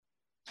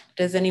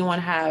Does anyone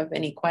have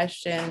any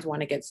questions?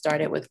 Want to get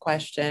started with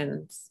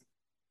questions?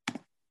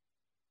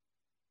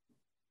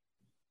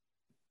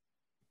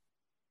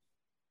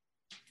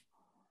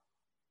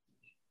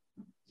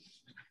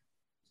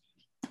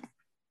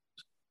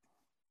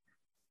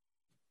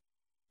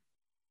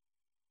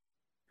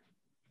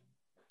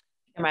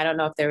 I don't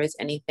know if there is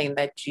anything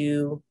that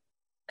you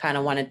kind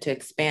of wanted to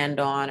expand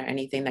on or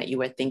anything that you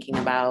were thinking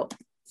about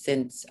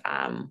since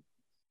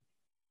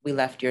we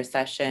left your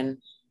session.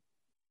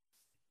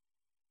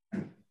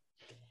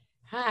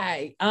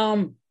 Hi.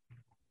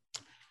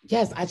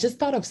 Yes, I just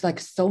thought of like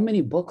so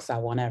many books I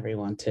want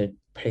everyone to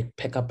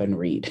pick up and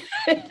read.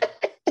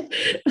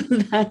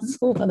 That's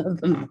one of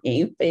the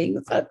main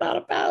things I thought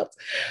about.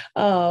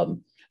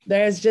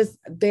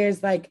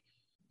 There's like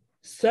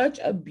such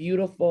a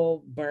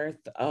beautiful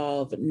birth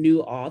of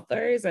new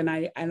authors, and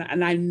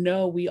I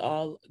know we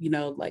all,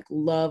 like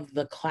love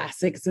the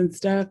classics and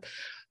stuff,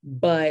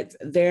 but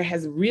there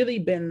has really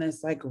been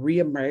this like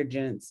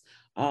reemergence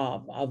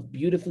of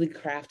beautifully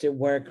crafted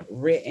work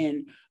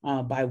written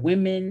by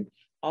women,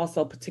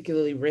 also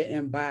particularly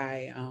written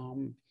by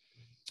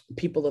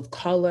people of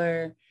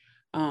color,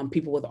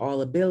 people with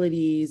all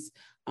abilities.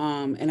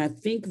 And I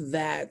think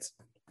that,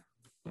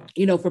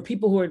 for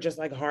people who are just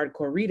like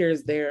hardcore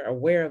readers, they're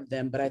aware of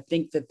them. But I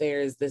think that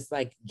there's this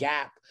like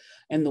gap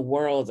in the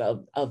world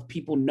of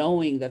people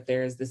knowing that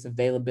there is this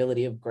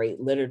availability of great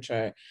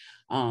literature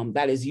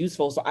that is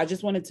useful. So I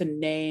just wanted to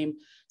name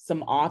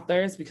some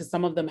authors because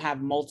some of them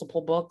have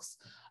multiple books,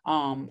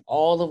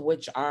 all of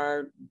which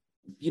are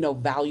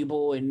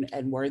valuable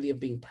and worthy of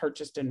being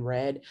purchased and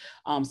read.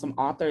 Some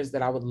authors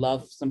that I would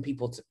love some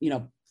people to,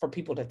 for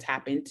people to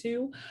tap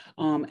into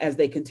as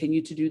they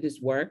continue to do this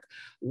work.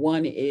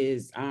 One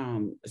is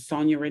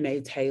Sonia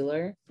Renee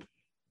Taylor.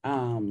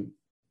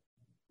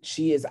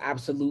 She is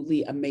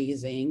absolutely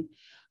amazing.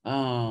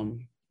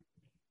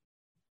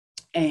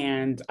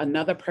 And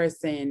another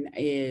person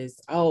is,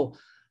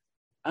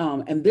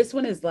 and this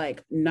one is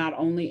like not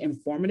only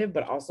informative,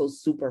 but also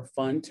super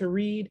fun to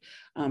read.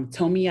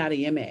 Tomi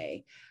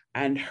Adeyemi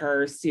and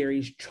her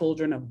series,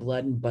 Children of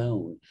Blood and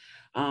Bone.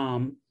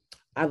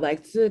 I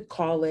like to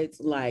call it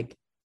like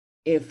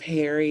if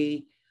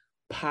Harry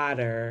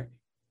Potter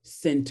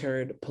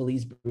centered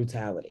police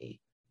brutality.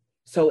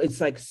 So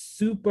it's like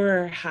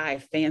super high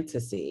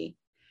fantasy.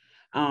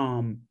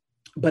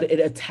 But it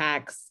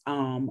attacks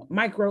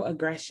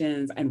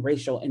microaggressions and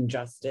racial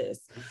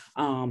injustice.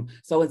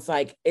 So it's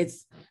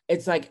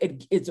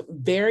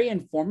very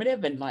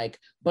informative and like,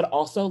 but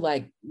also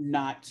like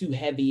not too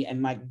heavy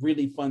and like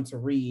really fun to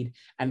read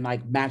and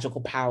like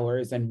magical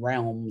powers and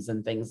realms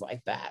and things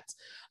like that.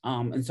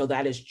 And so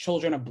that is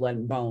Children of Blood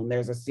and Bone.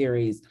 There's a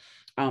series.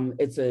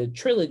 It's a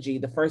trilogy.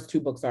 The first 2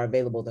 books are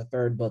available. The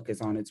 3rd book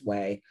is on its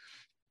way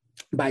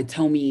by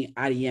Tomi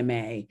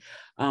Adeyemi.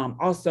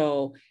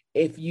 Also,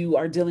 if you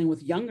are dealing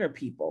with younger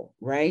people,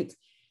 right?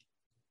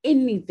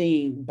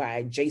 Anything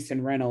by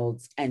Jason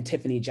Reynolds and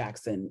Tiffany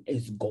Jackson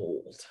is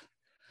gold.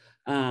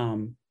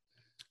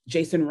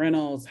 Jason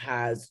Reynolds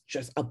has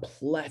just a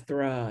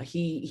plethora.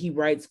 He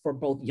writes for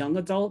both young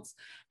adults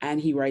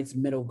and he writes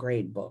middle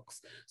grade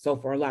books. So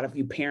for a lot of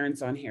you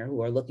parents on here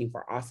who are looking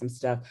for awesome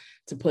stuff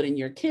to put in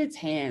your kids'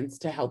 hands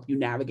to help you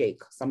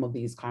navigate some of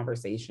these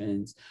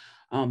conversations,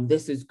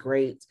 this is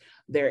great.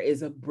 There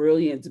is a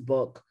brilliant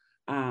book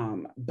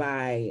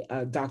by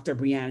Dr.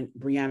 Brianna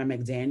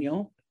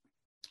McDaniel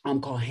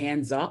called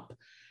Hands Up.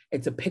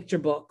 It's a picture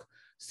book.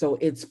 So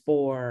it's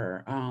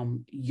for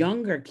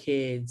younger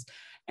kids.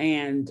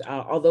 And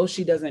although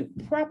she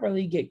doesn't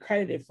properly get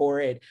credited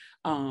for it,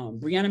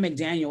 Brianna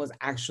McDaniel was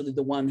actually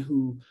the one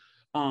who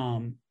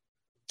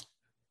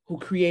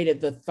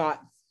created the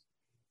thought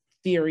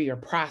theory or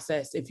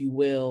process, if you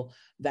will,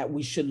 that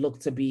we should look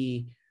to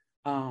be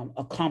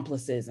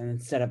accomplices and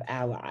instead of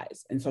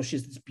allies. And so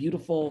she's this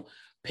beautiful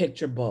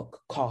picture book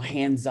called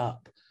Hands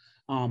Up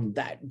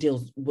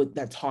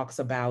that talks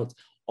about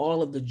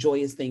all of the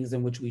joyous things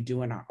in which we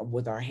do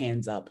with our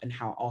hands up, and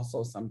how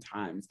also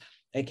sometimes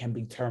it can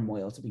be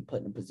turmoil to be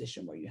put in a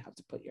position where you have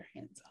to put your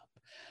hands up.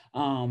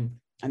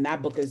 And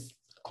that book is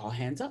called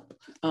Hands Up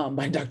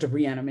by Dr.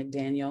 Brianna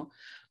McDaniel.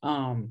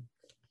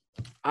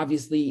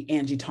 Obviously,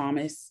 Angie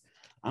Thomas,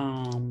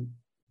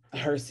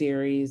 her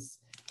series,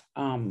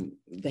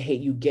 The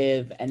Hate U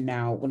Give, and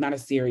now, well, not a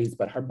series,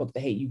 but her book, The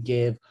Hate U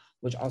Give,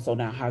 which also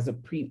now has a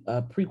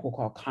prequel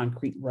called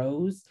Concrete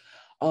Rose.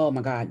 Oh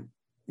my God.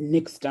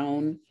 Nick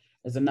Stone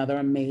is another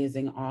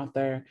amazing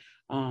author.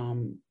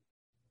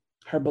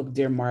 Her book,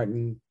 Dear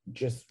Martin,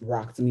 just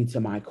rocked me to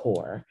my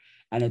core.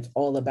 And it's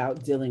all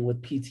about dealing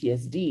with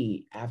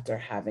PTSD after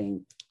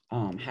having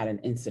had an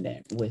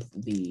incident with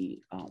the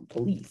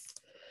police.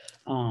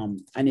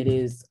 And it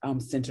is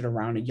centered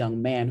around a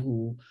young man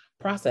who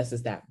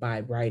processes that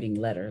by writing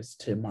letters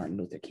to Martin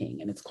Luther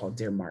King, and it's called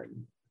Dear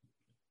Martin.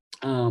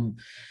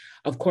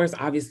 Of course,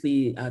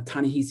 obviously,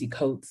 Ta-Nehisi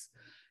Coates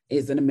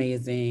is an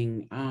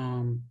amazing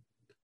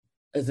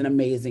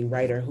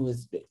writer who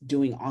is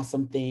doing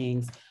awesome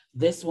things.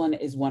 This one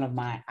is one of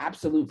my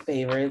absolute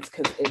favorites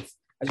because it's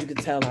As you can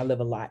tell, I live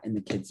a lot in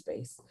the kid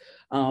space.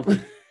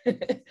 Um,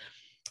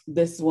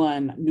 this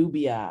one,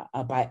 Nubia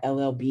by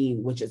L.L.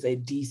 Bean, which is a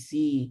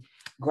DC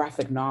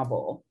graphic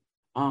novel,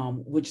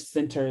 which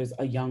centers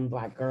a young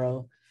Black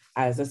girl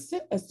as a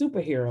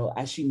superhero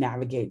as she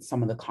navigates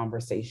some of the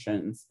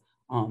conversations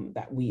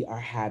that we are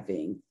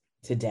having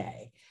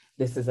today.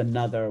 This is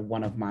another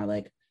one of my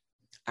like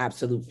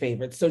absolute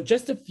favorites. So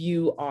just a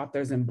few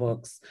authors and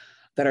books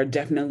that are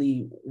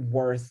definitely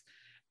worth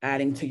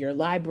adding to your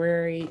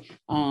library,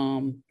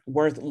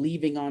 worth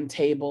leaving on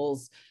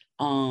tables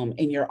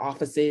in your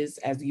offices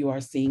as you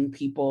are seeing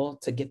people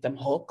to get them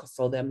hooked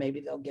so that maybe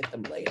they'll get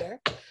them later.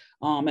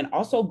 And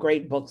also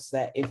great books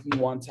that if you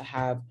want to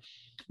have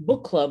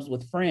book clubs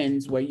with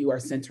friends where you are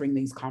centering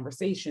these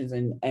conversations.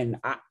 And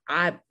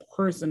I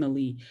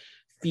personally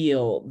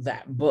feel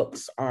that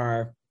books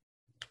are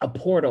a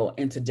portal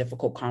into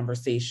difficult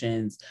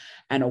conversations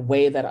and a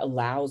way that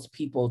allows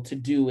people to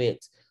do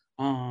it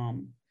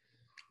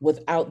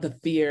without the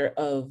fear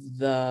of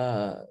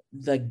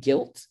the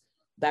guilt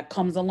that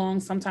comes along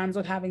sometimes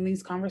with having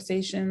these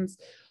conversations,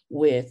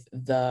 with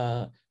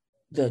the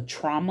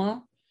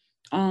trauma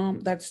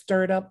that's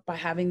stirred up by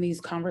having these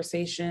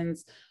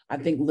conversations. I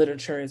think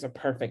literature is a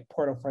perfect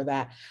portal for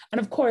that. And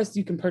of course,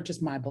 you can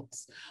purchase my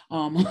books,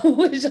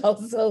 which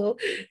also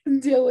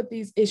deal with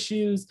these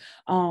issues.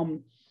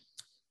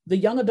 The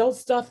young adult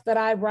stuff that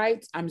I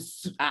write,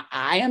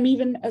 I am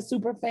even a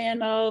super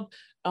fan of,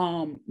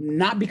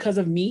 not because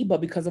of me, but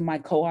because of my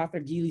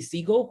co-author, Geely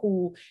Siegel,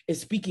 who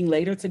is speaking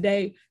later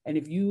today. And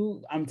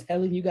I'm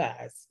telling you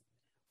guys,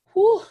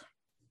 whew,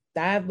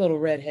 that little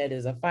redhead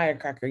is a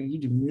firecracker. You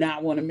do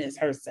not want to miss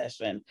her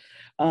session.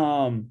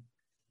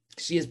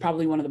 She is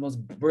probably one of the most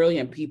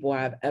brilliant people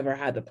I've ever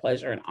had the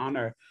pleasure and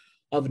honor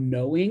of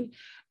knowing.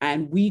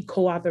 And we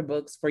co-author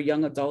books for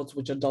young adults,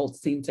 which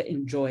adults seem to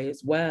enjoy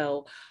as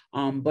well.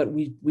 But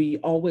we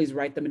always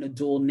write them in a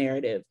dual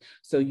narrative.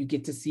 So you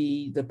get to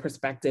see the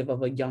perspective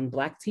of a young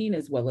Black teen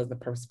as well as the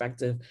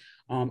perspective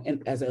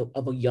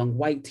of a young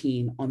white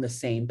teen on the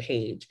same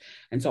page.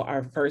 And so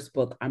our first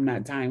book, I'm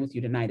Not Dying With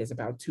You Tonight, is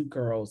about two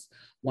girls,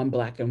 one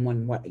Black and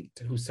one white,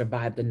 who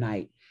survived the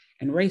night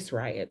and race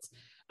riots.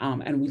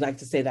 And we like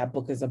to say that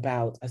book is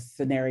about a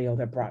scenario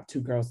that brought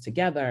two girls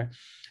together.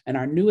 And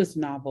our newest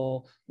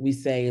novel, we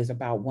say, is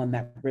about one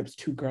that rips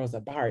two girls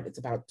apart. It's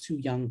about two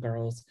young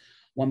girls,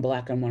 one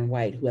Black and one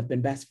white, who have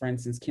been best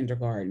friends since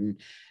kindergarten.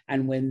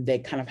 And when they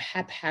kind of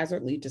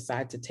haphazardly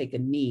decide to take a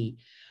knee,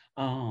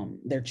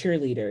 they're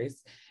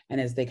cheerleaders.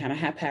 And as they kind of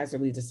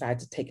haphazardly decide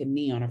to take a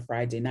knee on a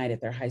Friday night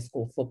at their high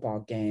school football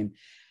game,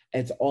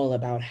 it's all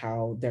about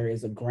how there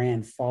is a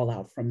grand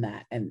fallout from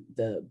that and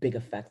the big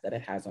effect that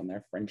it has on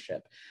their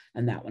friendship.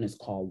 And that one is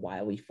called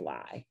While We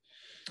Fly.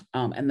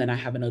 And then I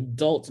have an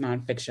adult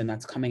nonfiction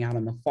that's coming out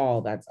in the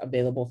fall that's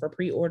available for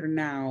pre-order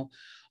now,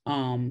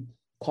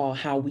 called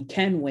How We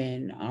Can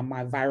Win.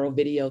 My viral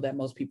video that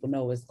most people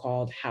know is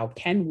called How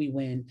Can We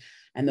Win?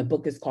 And the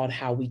book is called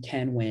How We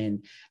Can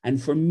Win. And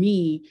for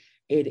me,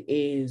 it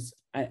is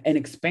an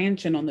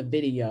expansion on the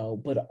video,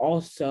 but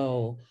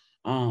also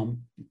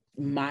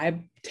my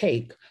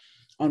take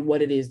on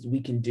what it is we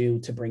can do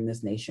to bring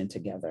this nation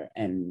together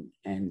and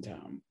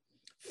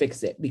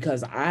fix it.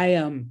 Because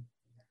I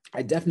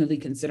definitely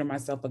consider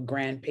myself a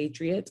grand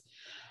patriot.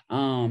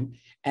 And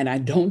I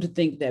don't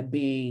think that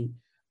being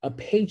a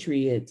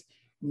patriot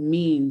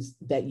means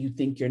that you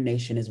think your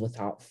nation is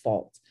without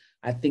fault.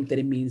 I think that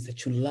it means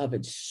that you love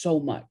it so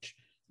much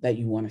that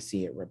you want to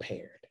see it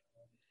repaired.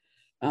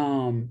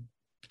 So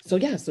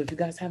if you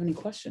guys have any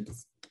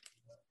questions.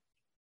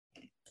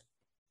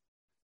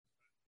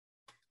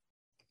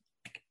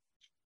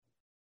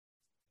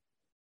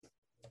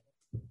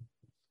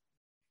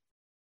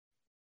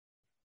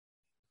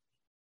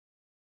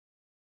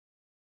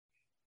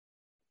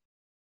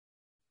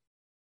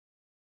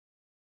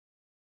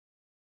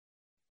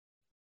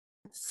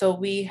 So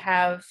we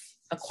have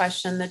a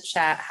question in the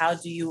chat. How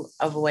do you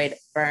avoid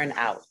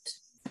burnout?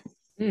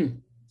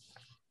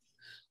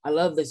 I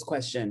love this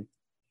question.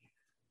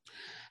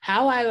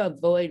 How I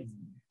avoid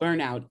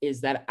burnout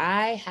is that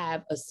I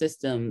have a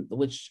system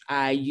which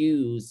I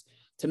use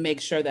to make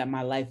sure that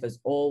my life is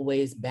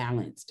always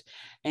balanced.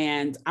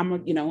 And I'm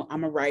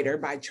a writer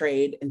by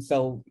trade. And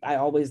so I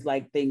always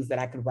like things that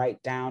I could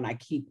write down. I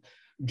keep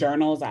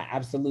journals. I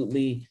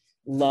absolutely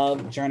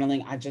love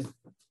journaling. I just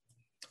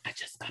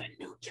got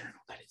a new journal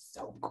that is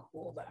so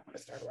cool that I'm going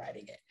to start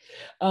writing it.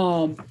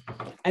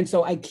 And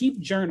so I keep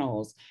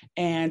journals,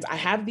 and I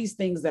have these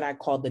things that I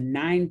call the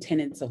 9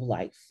 tenets of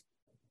life.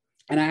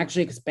 And I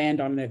actually expand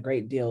on it a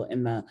great deal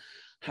in the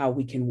How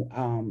We Can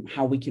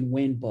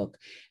Win book.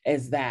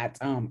 Is that,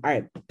 all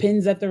right,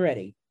 pins at the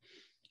ready.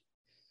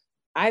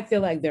 I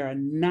feel like there are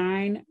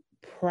 9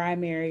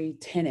 primary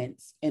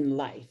tenets in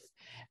life,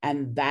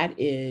 and that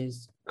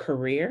is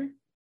career,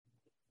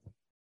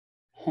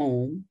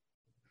 home,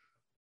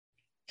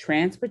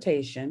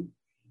 transportation,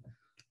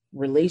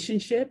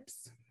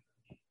 relationships,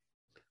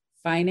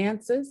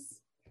 finances,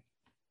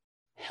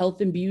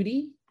 health and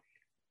beauty,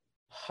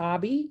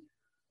 hobby,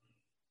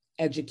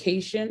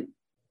 education,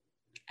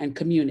 and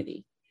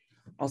community.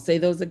 I'll say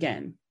those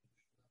again: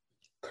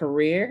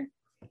 career,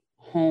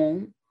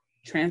 home,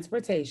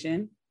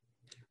 transportation,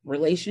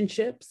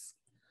 relationships,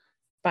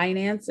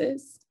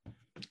 finances,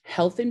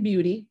 health and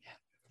beauty,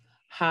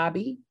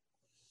 hobby,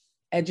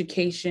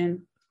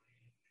 education,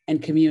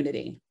 and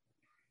community.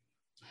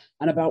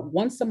 And about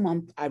once a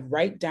month, I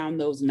write down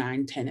those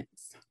 9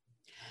 tenets.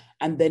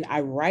 And then I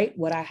write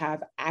what I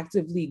have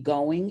actively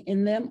going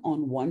in them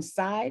on one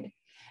side,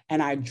 and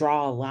I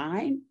draw a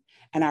line,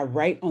 and I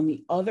write on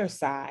the other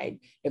side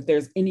if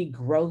there's any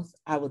growth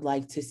I would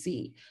like to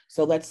see.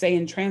 So let's say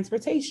in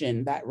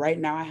transportation, that right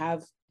now I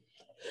have,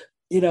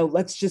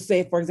 let's just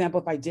say, for example,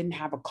 if I didn't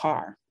have a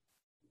car,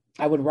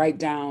 I would write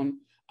down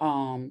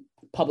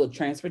public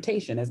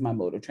transportation as my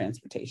mode of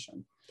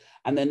transportation.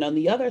 And then on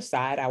the other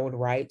side, I would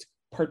write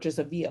purchase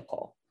a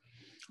vehicle.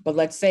 But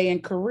let's say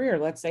in career,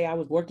 let's say I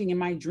was working in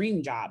my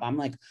dream job. I'm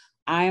like,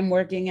 I am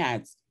working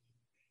at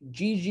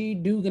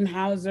G.G.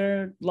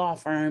 Dugenhauser law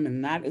firm,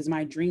 and that is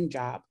my dream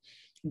job.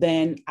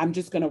 Then I'm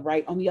just going to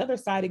write on the other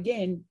side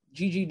again,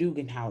 G.G.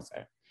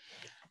 Dugenhauser.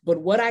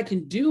 But what I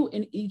can do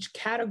in each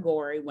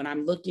category when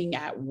I'm looking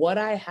at what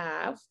I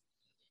have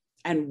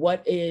and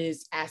what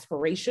is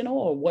aspirational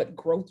or what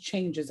growth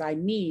changes I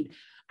need,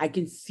 I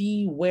can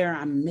see where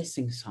I'm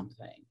missing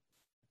something.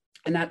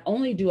 And not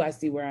only do I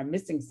see where I'm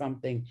missing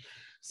something,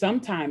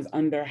 sometimes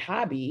under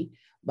hobby,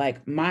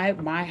 like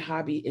my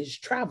hobby is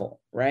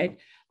travel, right?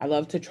 I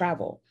love to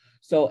travel.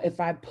 So if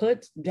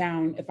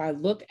I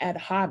look at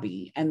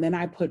hobby and then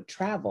I put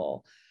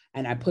travel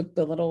and I put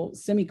the little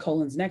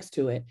semicolons next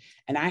to it,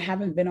 and I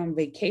haven't been on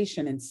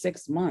vacation in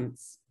 6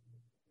 months,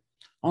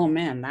 oh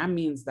man, that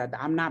means that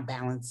I'm not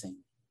balancing,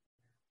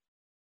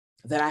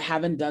 that I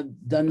haven't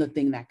done the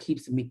thing that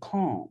keeps me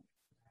calm.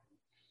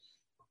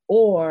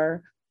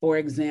 Or, for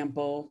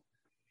example,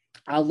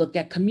 I'll look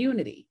at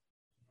community,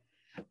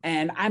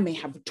 and I may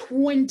have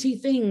 20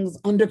 things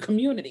under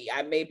community.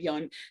 I may be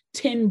on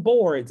 10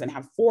 boards and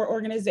have 4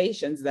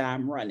 organizations that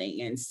I'm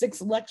running and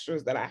 6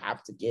 lectures that I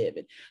have to give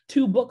and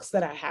 2 books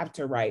that I have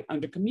to write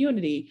under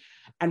community.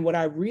 And what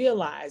I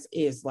realize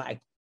is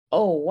like,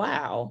 oh,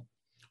 wow,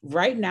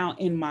 right now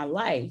in my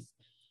life,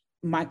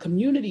 my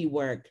community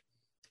work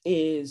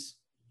is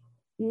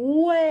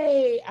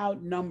way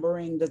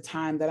outnumbering the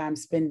time that I'm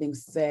spending,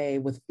 say,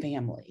 with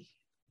family.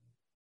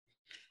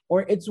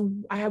 Or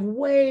I have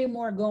way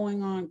more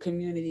going on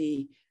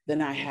community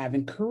than I have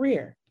in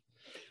career.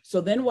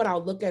 So then what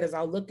I'll look at is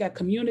I'll look at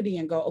community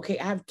and go, okay,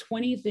 I have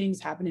 20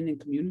 things happening in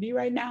community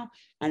right now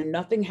and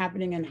nothing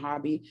happening in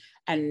hobby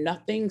and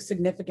nothing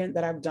significant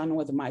that I've done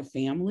with my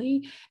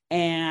family.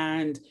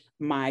 And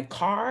my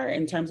car,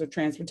 in terms of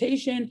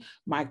transportation,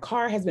 my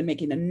car has been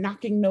making a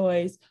knocking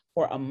noise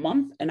for a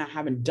month and I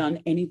haven't done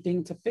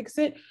anything to fix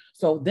it.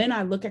 So then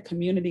I look at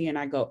community and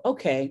I go,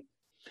 okay,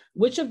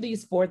 which of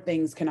these 4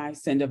 things can I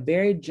send a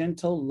very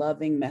gentle,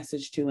 loving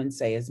message to and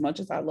say, as much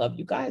as I love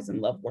you guys and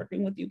love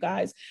working with you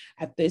guys,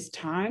 at this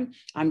time,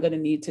 I'm going to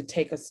need to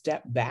take a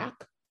step back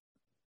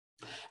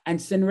and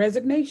send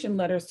resignation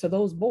letters to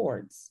those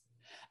boards,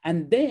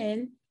 and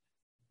then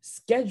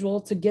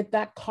schedule to get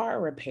that car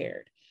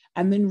repaired,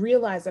 and then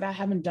realize that I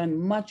haven't done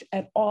much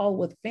at all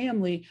with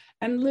family,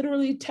 and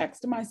literally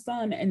text my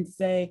son and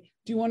say,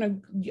 do you want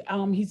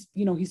to,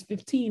 he's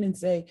 15, and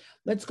say,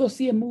 let's go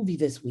see a movie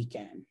this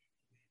weekend.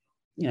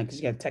 Because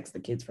you got to text the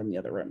kids from the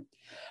other room.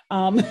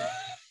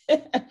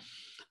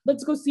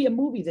 Let's go see a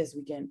movie this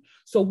weekend.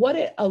 So what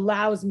it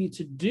allows me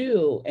to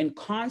do in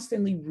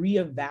constantly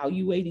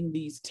reevaluating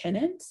these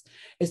tenets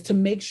is to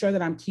make sure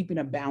that I'm keeping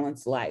a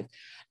balanced life.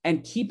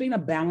 And keeping a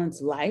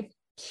balanced life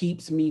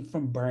keeps me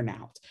from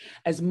burnout.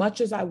 As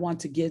much as I want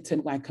to give to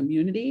my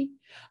community,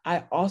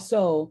 I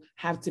also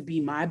have to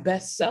be my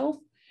best self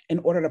in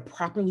order to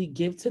properly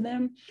give to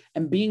them.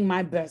 And being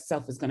my best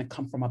self is going to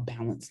come from a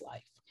balanced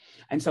life.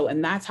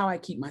 And that's how I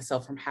keep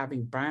myself from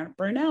having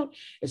burnout,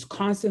 is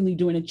constantly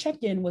doing a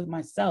check-in with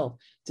myself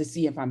to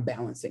see if I'm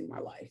balancing my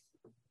life.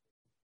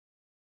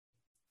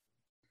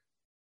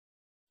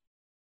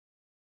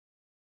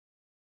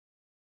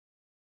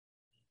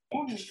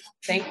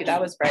 Thank you. That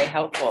was very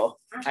helpful.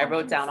 I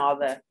wrote down all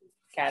the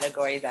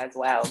categories as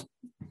well.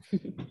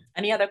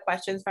 Any other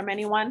questions from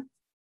anyone?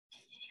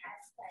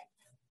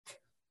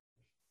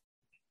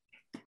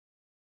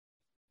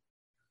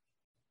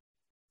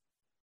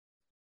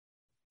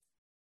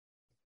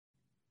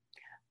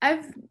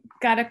 I've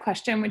got a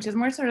question, which is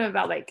more sort of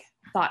about like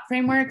thought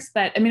frameworks.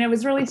 But I mean, I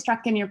was really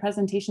struck in your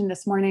presentation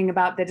this morning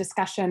about the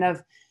discussion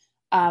of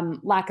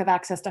lack of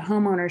access to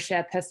home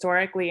ownership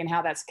historically and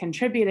how that's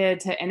contributed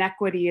to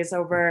inequities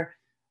over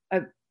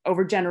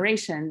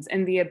generations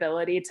and the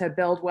ability to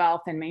build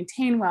wealth and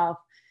maintain wealth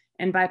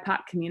in BIPOC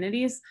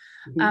communities.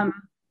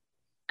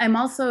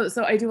 Mm-hmm.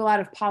 So I do a lot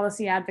of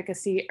policy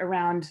advocacy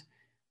around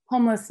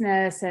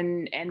homelessness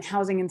and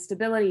housing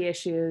instability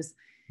issues.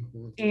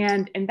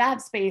 And in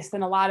that space,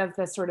 then a lot of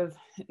the sort of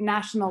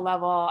national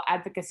level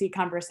advocacy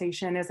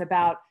conversation is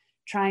about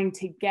trying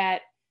to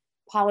get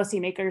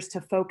policymakers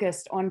to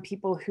focus on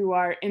people who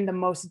are in the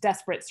most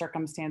desperate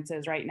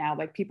circumstances right now,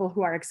 like people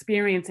who are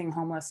experiencing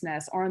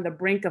homelessness or on the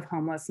brink of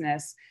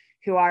homelessness,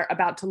 who are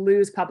about to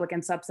lose public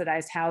and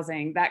subsidized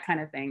housing, that kind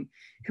of thing,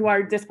 who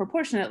are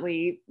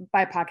disproportionately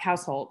BIPOC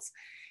households.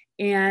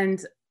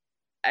 And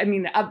I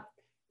mean,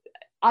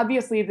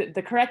 obviously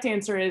the correct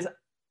answer is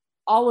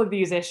all of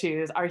these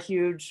issues are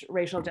huge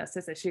racial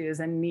justice issues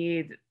and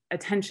need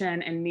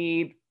attention and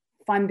need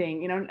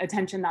funding,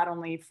 attention not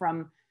only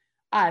from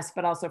us,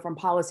 but also from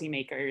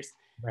policymakers.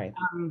 Right.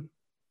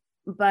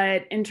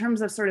 But in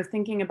terms of sort of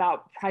thinking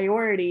about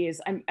priorities,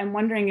 I'm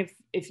wondering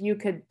if you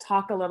could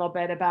talk a little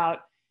bit about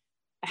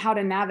how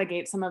to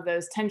navigate some of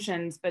those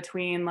tensions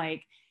between,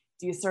 like,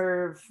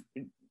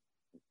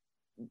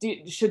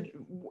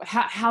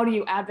 how do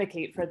you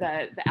advocate for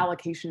the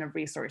allocation of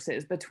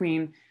resources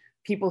between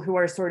people who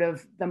are sort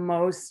of the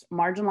most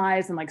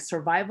marginalized and like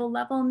survival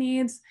level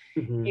needs,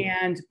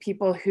 and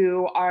people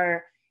who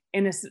are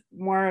in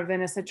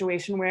a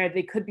situation where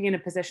they could be in a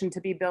position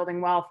to be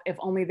building wealth if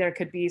only there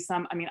could be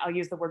some, I'll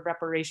use the word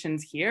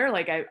reparations here.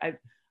 Like I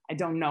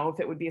don't know if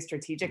it would be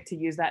strategic to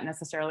use that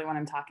necessarily when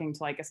I'm talking to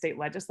like a state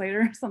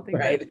legislator or something,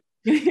 right?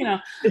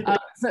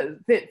 So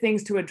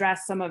things to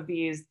address some of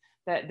these,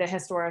 the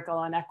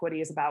historical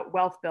inequities about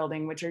wealth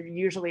building, which are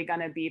usually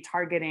going to be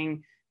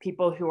targeting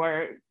people who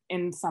are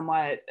in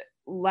somewhat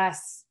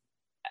less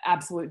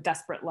absolute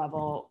desperate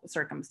level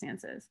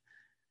circumstances.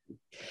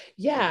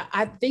 Yeah,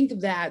 I think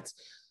that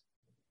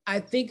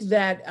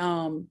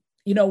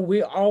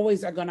we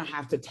always are going to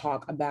have to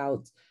talk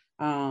about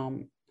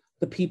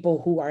the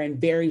people who are in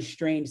very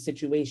strange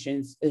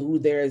situations, who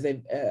there is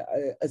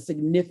a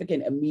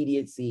significant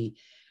immediacy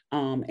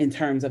in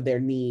terms of their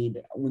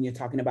need. When you're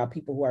talking about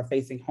people who are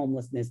facing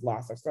homelessness,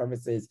 loss of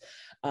services,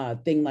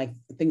 things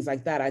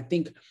like that, I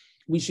think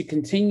we should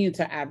continue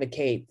to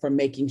advocate for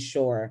making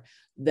sure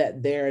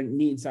that their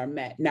needs are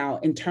met. Now,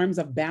 in terms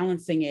of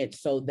balancing it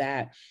so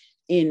that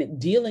in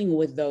dealing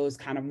with those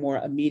kind of more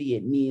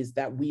immediate needs,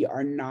 that we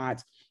are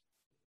not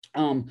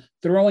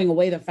throwing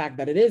away the fact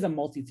that it is a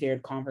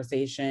multi-tiered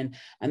conversation,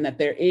 and that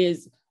there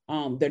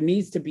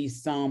needs to be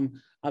some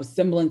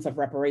semblance of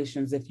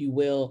reparations, if you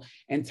will,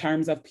 in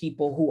terms of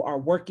people who are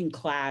working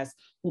class,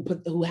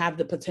 who have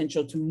the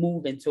potential to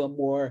move into a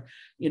more,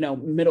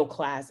 middle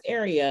class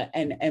area,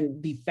 and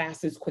the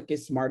fastest,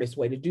 quickest, smartest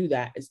way to do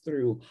that is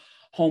through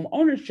home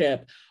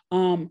ownership.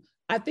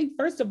 I think,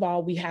 first of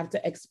all, we have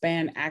to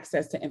expand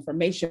access to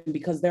information,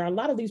 because there are a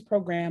lot of these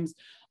programs,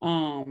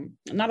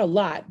 not a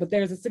lot, but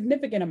there's a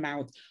significant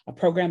amount of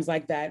programs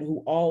like that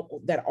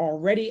that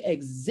already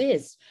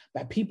exist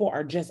that people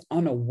are just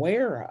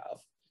unaware of.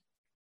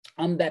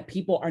 That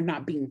people are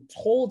not being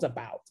told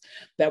about,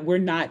 that we're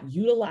not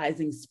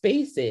utilizing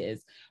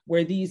spaces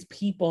where these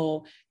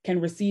people can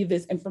receive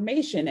this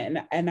information.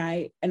 And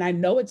I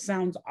know it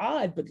sounds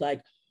odd, but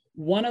like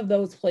one of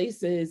those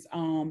places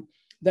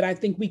that I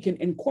think we can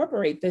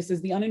incorporate this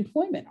is the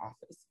unemployment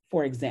office,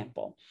 for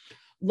example.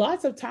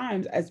 Lots of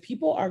times as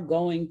people are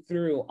going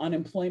through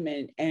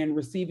unemployment and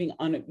receiving,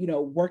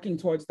 working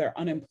towards their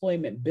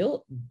unemployment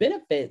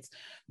benefits,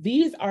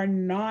 these are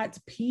not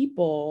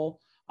people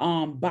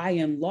by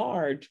and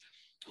large,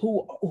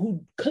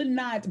 who could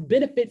not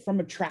benefit from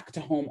a track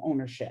to home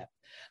ownership.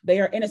 They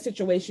are in a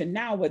situation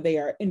now where they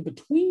are in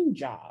between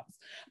jobs,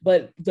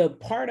 but the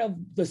part of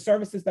the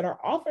services that are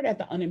offered at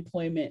the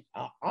unemployment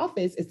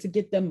office is to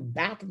get them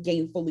back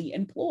gainfully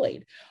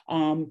employed.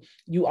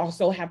 You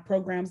also have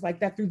programs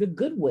like that through the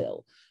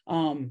Goodwill.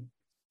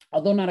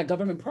 Although not a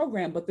government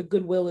program, but the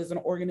Goodwill is an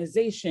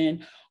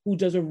organization who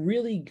does a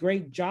really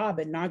great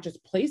job at not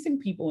just placing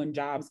people in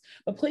jobs,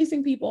 but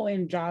placing people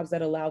in jobs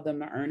that allow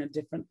them to earn a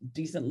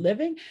decent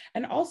living.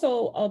 And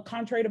also,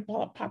 contrary to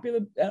popular,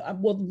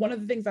 one of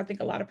the things I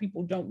think a lot of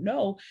people don't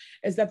know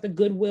is that the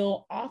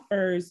Goodwill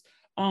offers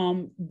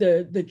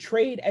the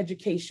trade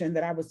education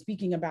that I was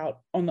speaking about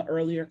on the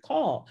earlier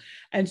call.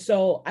 And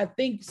so I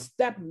think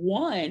step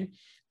one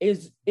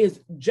is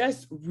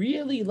just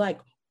really like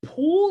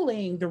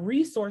pooling the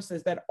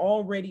resources that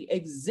already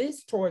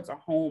exist towards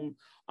home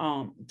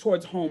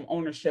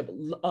ownership,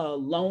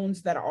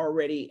 loans that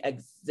already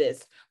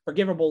exist,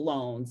 forgivable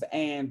loans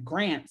and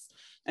grants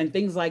and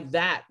things like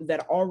that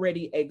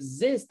already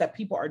exist that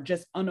people are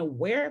just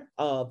unaware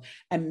of,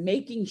 and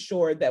making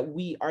sure that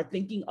we are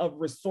thinking of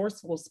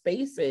resourceful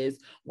spaces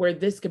where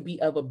this could be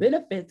of a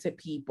benefit to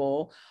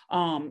people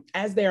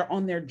as they're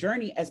on their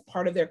journey as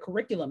part of their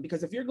curriculum.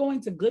 Because if you're going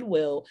to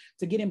Goodwill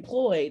to get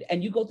employed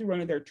and you go through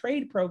one of their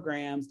trade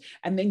programs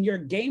and then you're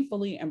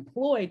gainfully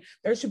employed,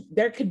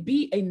 there could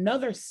be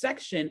another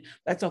section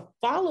that's a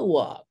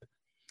follow-up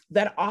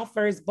that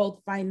offers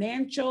both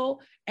financial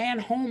and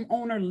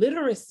homeowner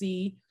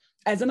literacy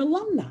as an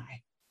alumni.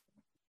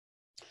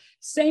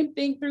 Same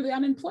thing through the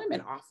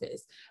unemployment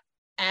office.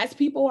 As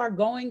people are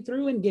going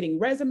through and getting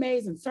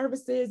resumes and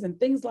services and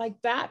things like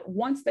that,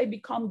 once they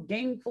become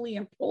gainfully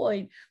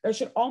employed, there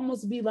should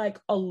almost be like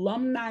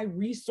alumni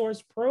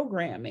resource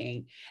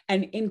programming,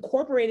 and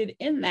incorporated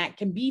in that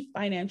can be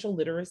financial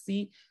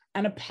literacy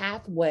and a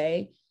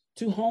pathway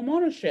to home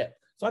ownership.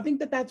 So I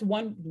think that that's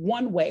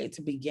one way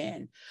to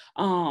begin.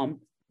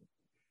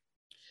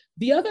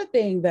 The other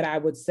thing that I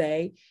would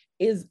say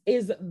is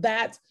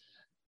that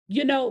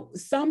you know,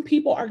 some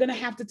people are going to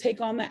have to take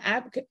on the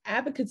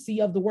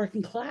advocacy of the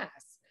working class,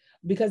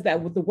 because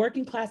that with the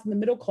working class and the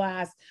middle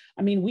class,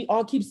 I mean, we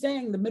all keep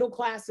saying the middle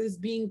class is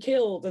being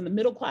killed and the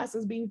middle class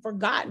is being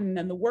forgotten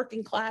and the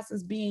working class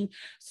is being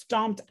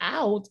stomped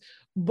out.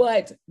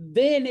 But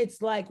then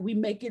it's like we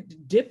make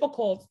it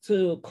difficult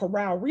to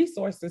corral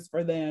resources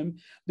for them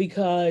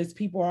because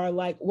people are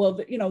like, well,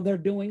 you know, they're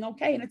doing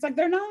okay. And it's like,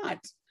 they're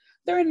not.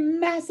 They're in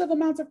massive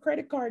amounts of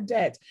credit card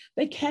debt.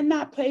 They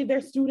cannot pay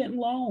their student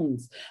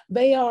loans.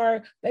 They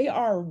are,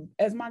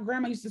 as my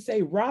grandma used to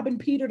say, robbing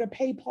Peter to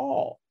pay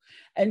Paul.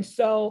 And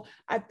so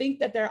I think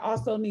that there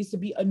also needs to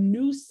be a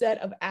new set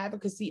of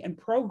advocacy and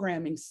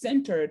programming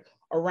centered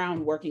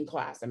around working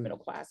class and middle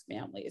class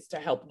families to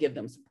help give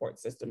them support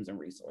systems and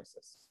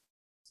resources.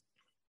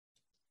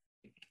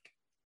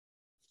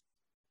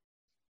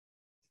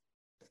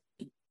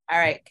 All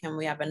right, can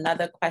we have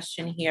another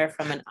question here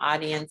from an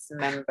audience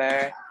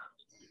member?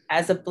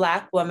 As a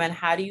Black woman,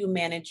 how do you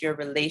manage your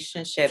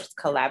relationships,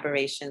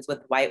 collaborations with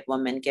white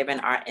women,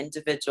 given our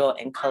individual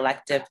and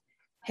collective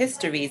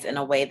histories in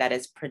a way that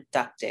is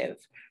productive?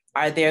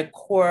 Are there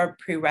core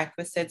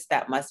prerequisites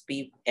that must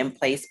be in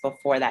place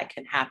before that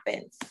can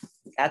happen?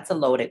 That's a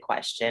loaded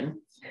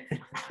question.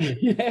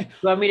 You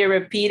want me to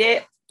repeat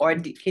it, or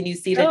can you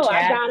see the chat?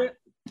 I got it.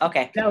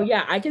 Okay. No,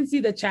 yeah, I can see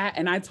the chat,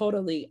 and I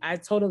totally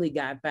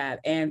got that.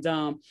 And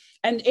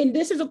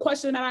this is a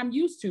question that I'm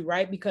used to,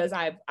 right? Because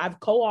I've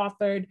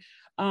co-authored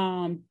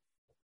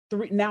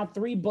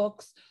three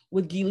books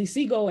with Gili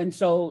Siegel, and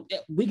so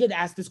we get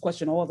asked this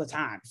question all the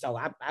time. So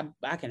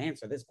I can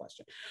answer this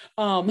question.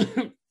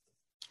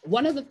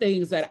 One of the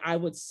things that I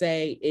would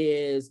say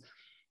is,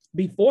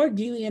 before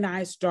Gili and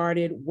I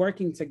started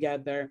working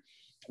together,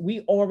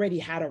 we already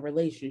had a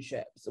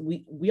relationship. So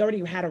we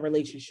already had a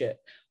relationship.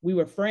 We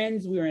were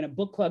friends. We were in a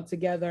book club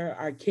together.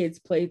 Our kids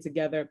played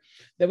together.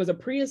 There was a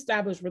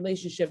pre-established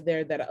relationship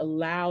there that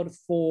allowed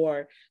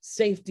for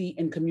safety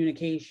and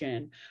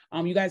communication.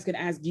 You guys can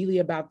ask Gili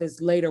about this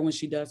later when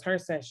she does her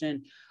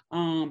session.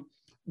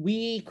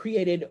 We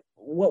created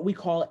what we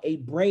call a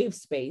brave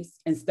space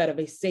instead of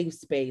a safe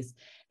space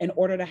in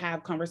order to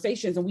have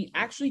conversations. And we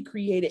actually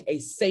created a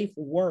safe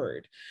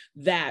word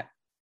that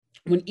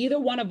when either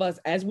one of us,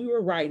 as we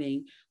were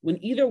writing,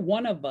 when either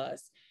one of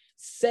us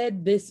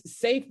said this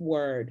safe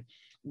word,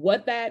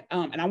 what that,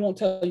 and I won't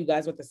tell you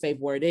guys what the safe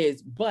word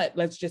is, but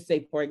let's just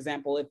say, for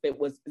example, if it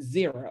was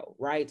 0,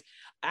 right?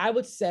 I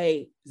would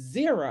say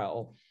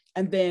 0,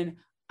 and then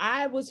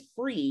I was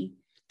free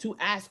to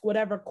ask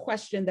whatever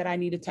question that I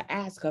needed to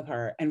ask of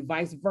her, and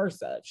vice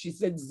versa. If she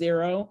said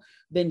 0,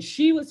 then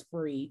she was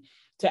free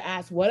to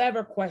ask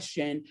whatever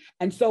question.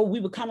 And so we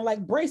would kind of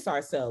like brace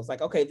ourselves,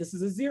 like, okay, this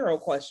is a 0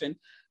 question.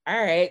 All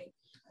right,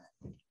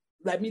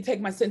 let me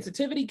take my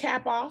sensitivity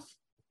cap off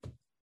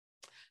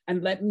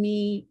and let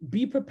me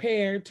be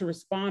prepared to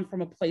respond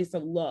from a place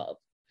of love.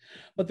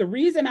 But the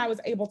reason I was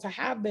able to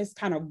have this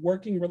kind of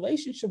working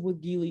relationship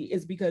with Gili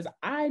is because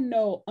I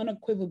know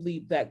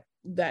unequivocally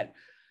that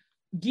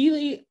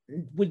Gili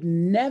would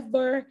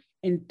never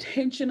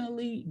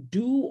intentionally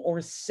do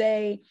or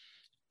say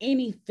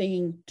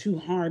anything to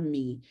harm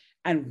me,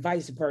 and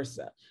vice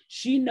versa.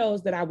 She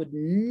knows that I would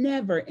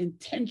never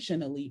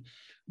intentionally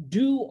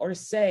do or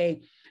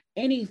say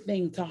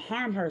anything to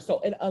harm her. So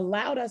it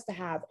allowed us to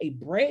have a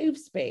brave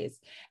space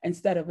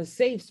instead of a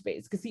safe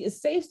space. Because see, a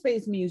safe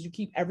space means you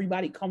keep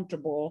everybody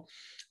comfortable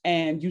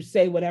and you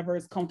say whatever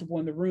is comfortable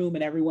in the room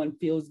and everyone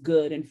feels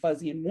good and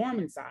fuzzy and warm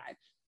inside.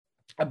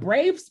 A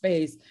brave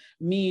space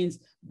means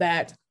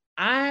that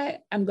I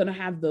am going to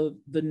have the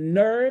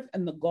nerve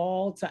and the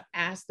gall to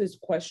ask this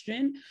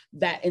question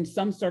that in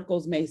some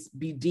circles may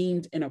be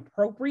deemed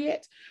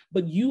inappropriate,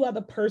 but you are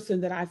the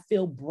person that I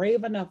feel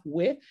brave enough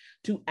with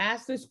to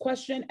ask this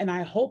question. And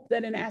I hope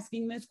that in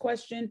asking this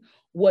question,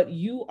 what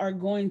you are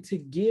going to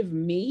give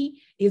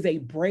me is a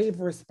brave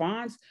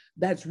response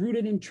that's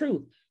rooted in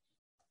truth.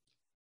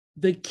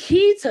 The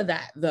key to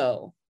that,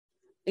 though,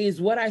 is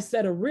what I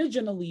said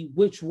originally,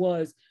 which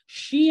was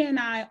she and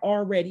I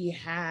already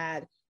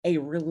had a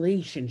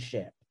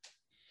relationship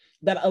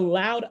that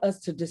allowed us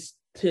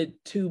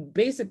to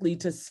basically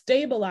to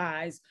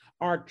stabilize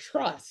our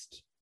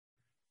trust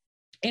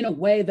in a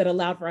way that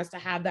allowed for us to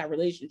have that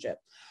relationship.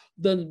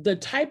 The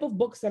type of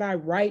books that I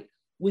write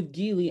with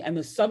Gili and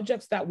the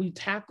subjects that we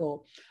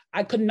tackle,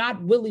 I could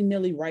not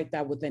willy-nilly write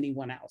that with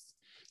anyone else.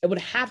 It would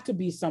have to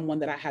be someone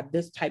that I had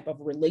this type of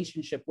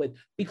relationship with,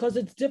 because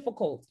it's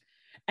difficult.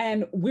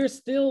 And we're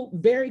still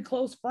very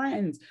close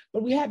friends,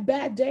 but we had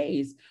bad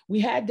days.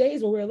 We had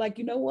days where we were like,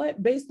 you know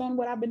what, based on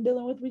what I've been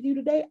dealing with you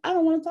today, I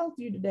don't want to talk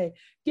to you today.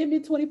 Give me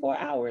 24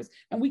 hours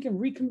and we can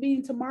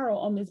reconvene tomorrow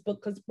on this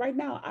book, because right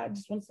now I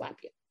just want to slap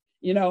you,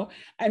 you know?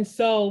 And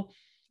so,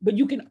 but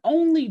you can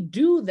only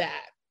do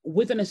that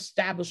with an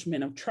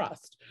establishment of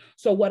trust.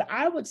 So what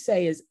I would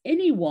say is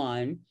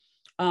anyone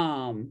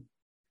who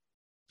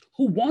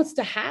wants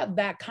to have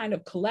that kind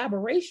of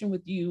collaboration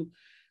with you,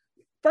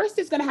 first,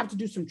 it's going to have to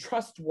do some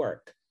trust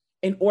work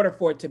in order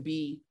for it to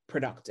be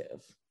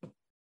productive.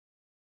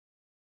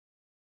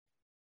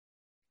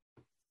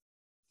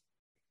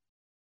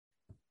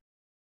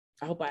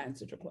 I hope I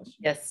answered your question.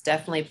 Yes,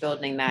 definitely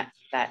building that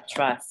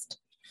trust,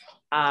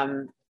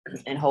 and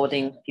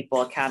holding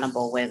people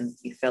accountable when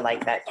you feel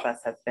like that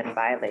trust has been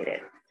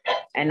violated.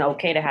 And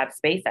okay to have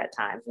space at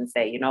times and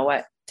say, you know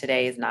what,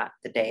 today is not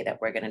the day that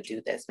we're going to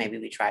do this. Maybe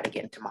we try it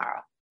again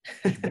tomorrow.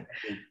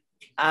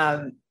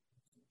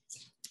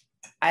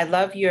 I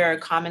love your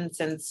common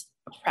sense,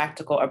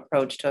 practical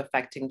approach to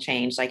affecting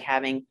change, like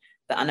having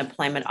the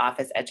unemployment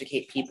office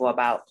educate people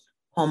about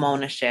home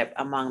ownership,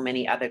 among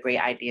many other great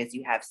ideas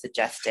you have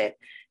suggested.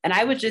 And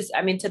I would just,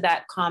 I mean, to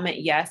that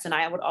comment, yes. And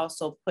I would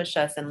also push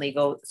us in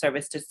legal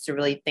services to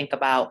really think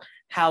about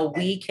how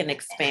we can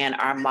expand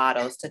our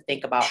models, to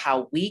think about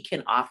how we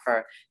can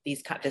offer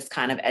this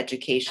kind of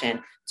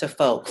education to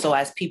folks. So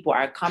as people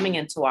are coming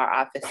into our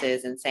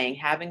offices and saying,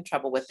 having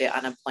trouble with their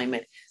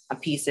unemployment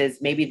pieces,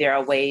 maybe there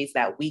are ways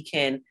that we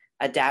can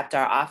adapt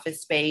our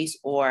office space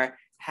or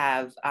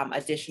have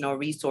additional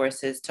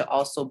resources to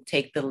also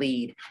take the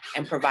lead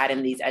in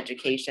providing these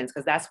educations,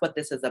 because that's what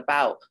this is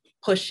about,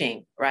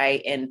 pushing,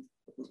 right? And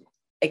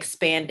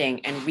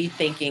expanding and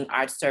rethinking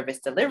our service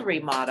delivery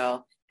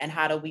model. And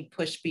how do we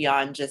push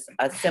beyond just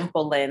a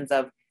simple lens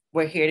of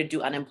we're here to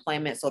do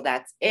unemployment, so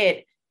that's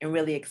it, and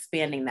really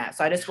expanding that.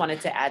 So I just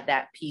wanted to add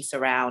that piece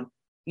around,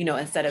 you know,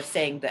 instead of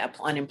saying the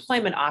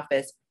unemployment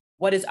office,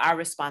 what is our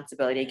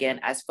responsibility, again,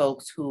 as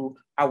folks who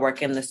are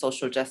working in the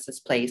social justice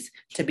place,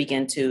 to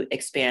begin to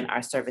expand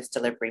our service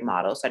delivery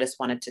model? So I just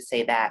wanted to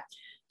say that.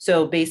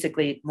 So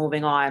basically,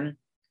 moving on,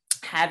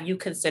 have you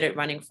considered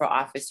running for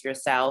office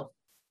yourself?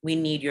 We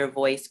need your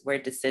voice where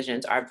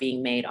decisions are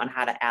being made on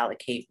how to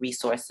allocate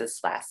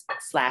resources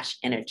slash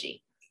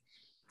energy.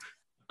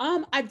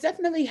 I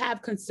definitely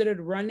have considered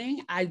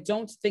running. I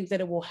don't think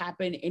that it will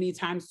happen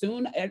anytime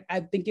soon. I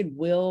think it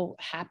will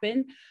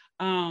happen.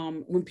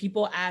 When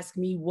people ask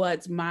me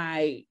what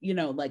my, you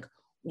know, like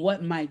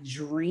what my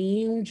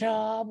dream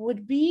job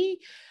would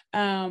be,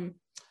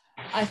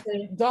 I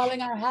say,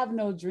 darling, I have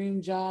no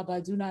dream job. I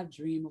do not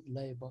dream of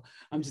labor.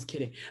 I'm just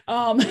kidding.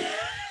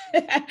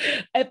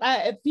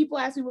 If people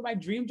ask me what my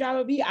dream job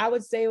would be, I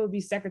would say it would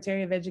be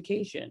Secretary of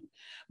Education,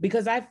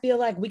 because I feel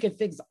like we could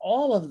fix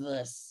all of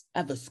this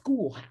at the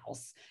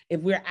schoolhouse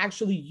if we're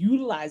actually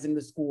utilizing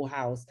the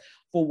schoolhouse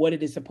for what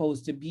it is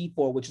supposed to be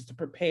for, which is to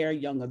prepare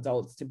young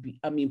adults to be,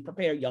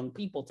 prepare young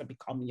people to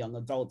become young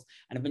adults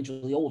and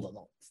eventually old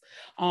adults.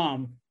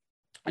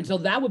 And so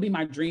that would be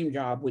my dream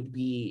job, would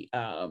be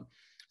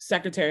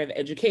Secretary of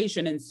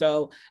Education. And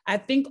so I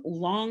think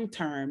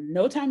long-term,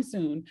 no time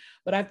soon,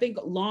 but I think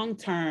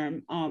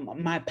long-term,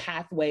 my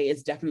pathway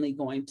is definitely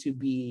going to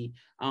be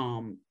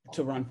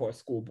to run for a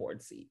school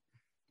board seat.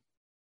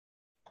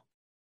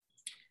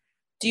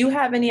 Do you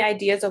have any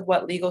ideas of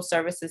what legal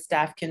services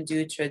staff can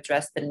do to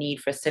address the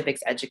need for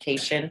civics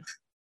education?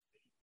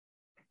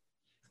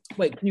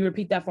 Wait, can you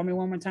repeat that for me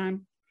one more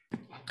time?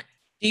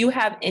 Do you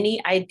have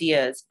any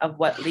ideas of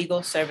what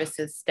legal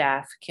services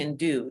staff can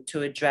do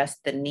to address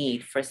the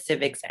need for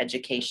civics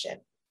education?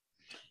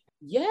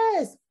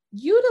 Yes,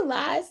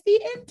 utilize the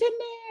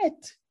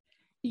internet.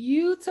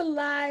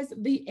 Utilize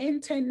the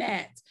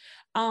internet.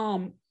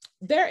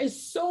 There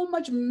is so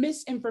much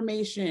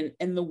misinformation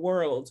in the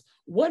world.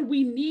 What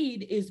we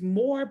need is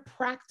more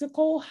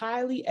practical,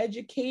 highly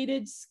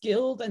educated,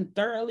 skilled, and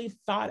thoroughly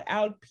thought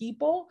out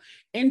people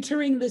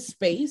entering the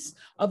space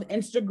of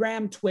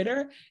Instagram,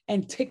 Twitter,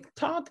 and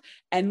TikTok,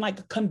 and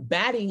like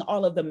combating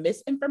all of the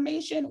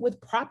misinformation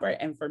with proper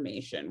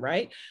information,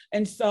 right?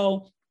 And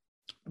so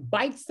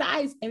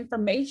bite-sized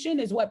information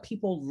is what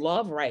people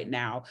love right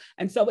now.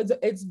 And so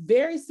it's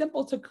very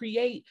simple to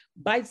create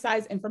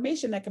bite-sized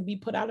information that can be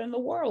put out in the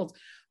world.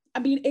 I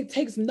mean, it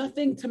takes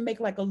nothing to make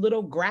like a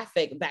little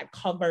graphic that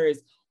covers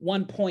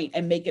one point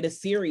and make it a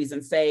series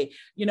and say,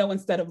 you know,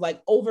 instead of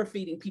like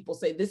overfeeding people,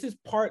 say this is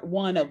part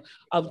one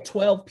of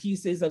 12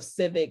 pieces of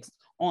civics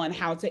on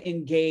how to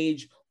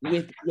engage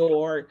with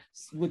your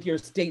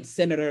state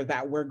senator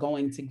that we're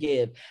going to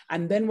give.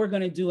 And then we're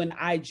going to do an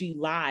IG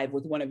live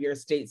with one of your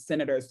state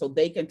senators so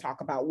they can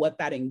talk about what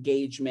that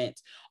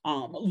engagement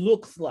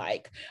looks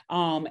like.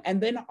 And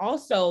then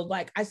also,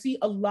 like, I see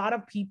a lot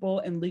of people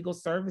in legal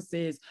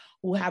services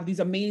who have these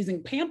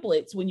amazing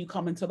pamphlets when you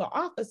come into the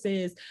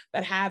offices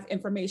that have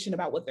information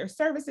about what their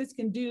services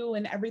can do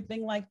and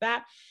everything like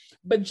that.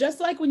 But just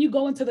like when you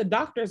go into the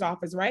doctor's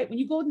office, right? When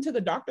you go into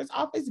the doctor's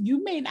office,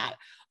 you may not,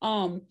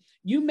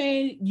 you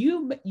may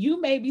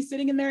be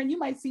sitting in there and you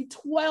might see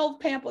 12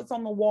 pamphlets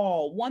on the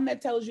wall, one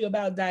that tells you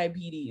about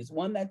diabetes,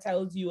 one that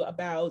tells you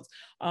about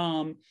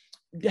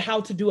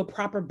how to do a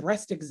proper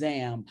breast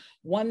exam,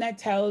 one that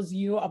tells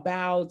you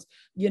about,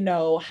 you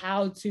know,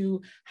 how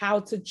to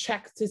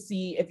check to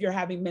see if you're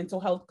having mental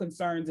health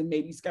concerns and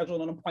maybe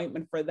schedule an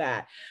appointment for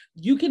that.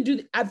 You can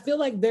do, I feel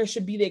like there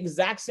should be the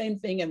exact same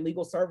thing in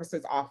legal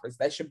services office.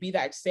 That should be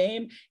that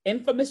same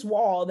infamous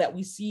wall that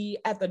we see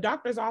at the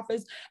doctor's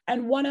office.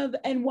 And one of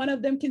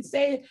them can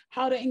say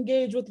how to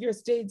engage with your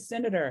state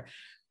senator,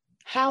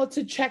 how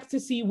to check to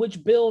see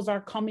which bills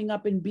are coming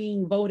up and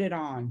being voted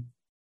on,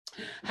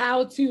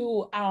 how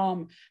to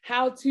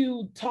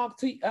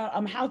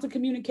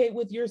communicate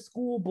with your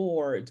school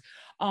board,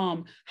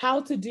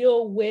 how to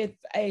deal with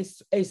a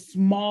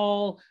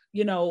small,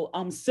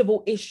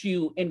 civil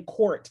issue in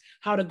court,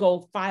 how to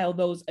go file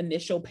those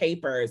initial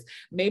papers.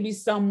 Maybe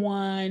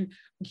someone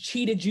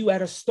cheated you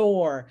at a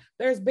store.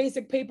 There's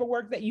basic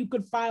paperwork that you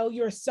could file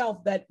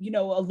yourself that,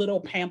 a little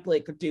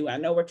pamphlet could do. I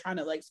know we're trying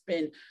to like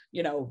spend,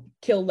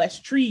 kill less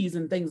trees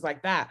and things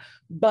like that.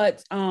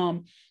 But,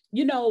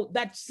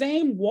 that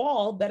same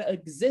wall that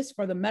exists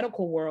for the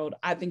medical world,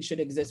 I think should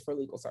exist for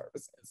legal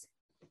services.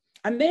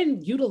 And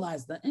then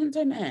utilize the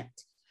internet.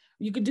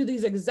 You could do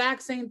these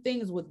exact same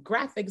things with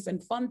graphics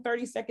and fun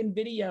 30-second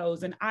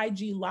videos and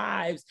IG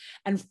lives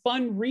and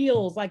fun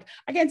reels. Like,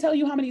 I can't tell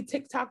you how many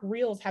TikTok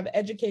reels have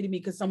educated me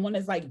because someone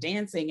is like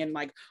dancing and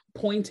like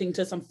pointing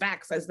to some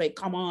facts as they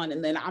come on.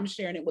 And then I'm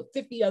sharing it with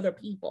 50 other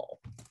people.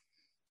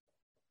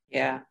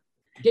 Yeah.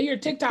 Get your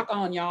TikTok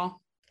on, y'all.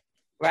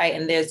 Right.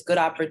 And there's good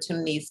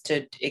opportunities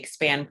to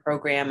expand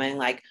programming,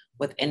 like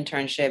with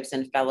internships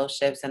and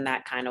fellowships and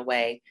that kind of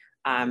way,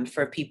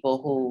 for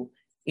people who,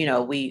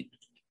 we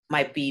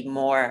might be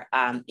more,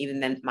 even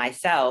than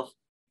myself,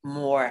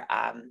 more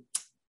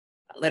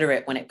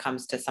literate when it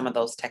comes to some of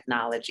those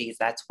technologies.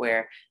 That's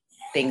where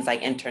things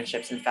like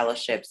internships and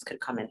fellowships could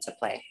come into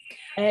play.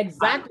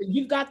 Exactly.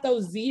 You've got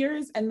those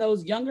Zers and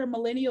those younger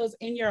millennials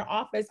in your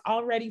office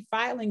already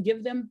filing.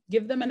 Give them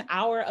an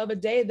hour of a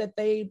day that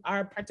they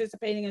are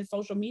participating in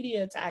social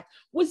media attack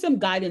with some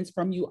guidance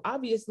from you,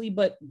 obviously,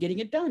 but getting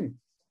it done.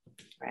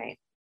 Right.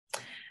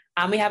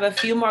 We have a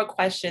few more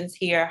questions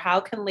here. How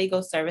can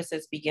legal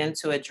services begin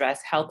to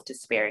address health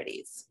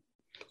disparities?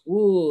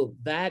 Ooh,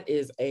 that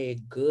is a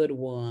good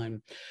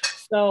one.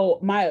 So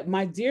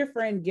my dear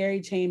friend,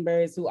 Gary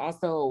Chambers, who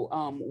also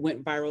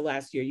went viral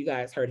last year, you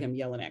guys heard him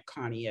yelling at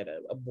Connie at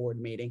a board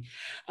meeting.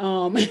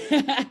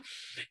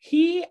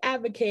 He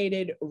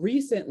advocated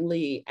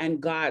recently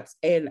and got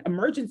an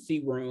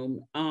emergency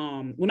room.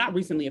 Well, not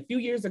recently, a few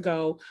years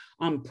ago,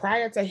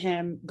 prior to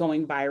him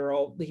going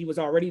viral, he was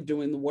already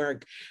doing the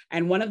work.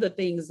 And one of the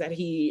things that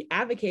he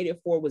advocated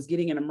for was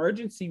getting an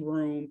emergency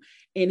room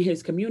in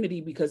his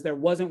community because there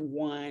wasn't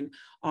one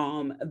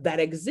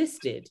that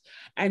existed.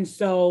 And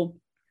so,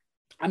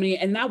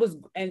 and that was,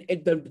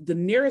 the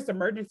nearest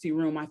emergency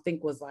room, I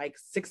think, was like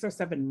 6 or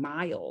 7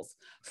 miles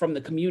from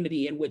the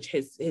community in which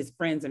his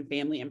friends and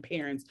family and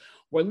parents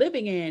were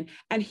living in.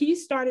 And he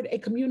started a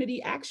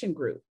community action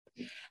group.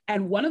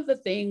 And one of the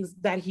things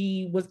that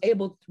he was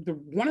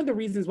one of the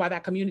reasons why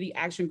that community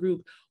action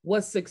group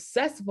was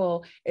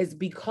successful is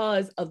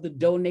because of the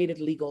donated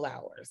legal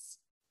hours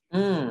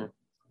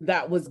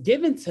that was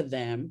given to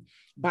them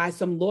by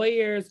some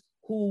lawyers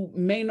who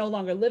may no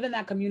longer live in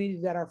that community,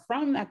 that are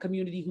from that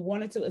community, who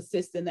wanted to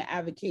assist in the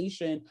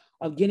advocacy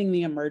of getting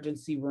the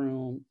emergency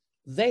room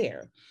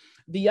there.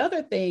 The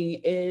other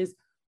thing is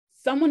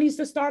someone needs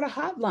to start a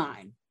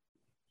hotline.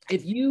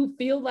 If you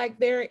feel like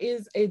there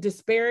is a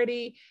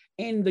disparity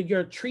in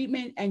your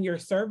treatment and your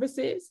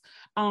services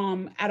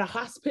at a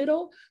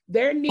hospital,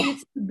 there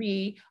needs to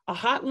be a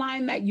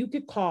hotline that you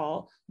could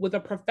call with a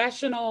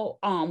professional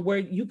where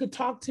you could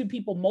talk to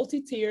people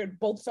multi-tiered,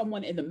 both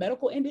someone in the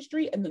medical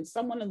industry and then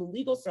someone in the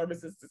legal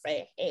services, to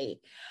say, hey,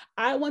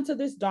 I went to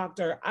this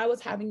doctor, I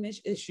was having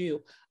this issue,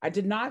 I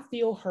did not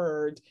feel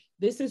heard,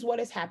 this is what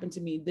has happened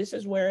to me, this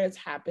is where it's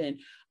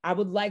happened. I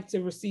would like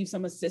to receive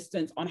some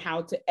assistance on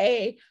how to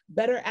A,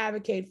 better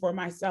advocate for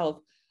myself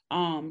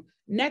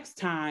next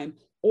time,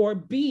 or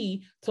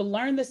B, to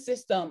learn the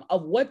system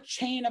of what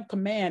chain of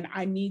command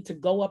I need to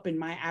go up in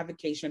my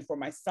advocation for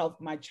myself,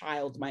 my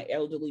child, my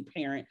elderly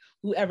parent,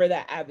 whoever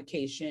that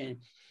advocation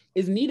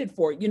is needed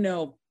for.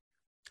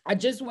 I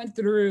just went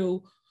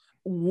through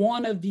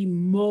one of the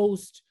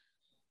most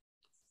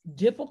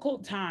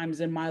difficult times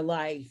in my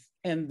life,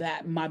 and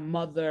that my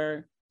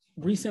mother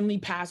recently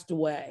passed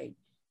away,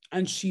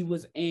 and she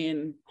was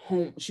in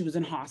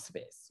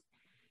hospice.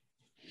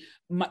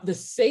 The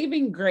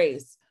saving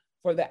grace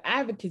for the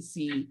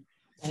advocacy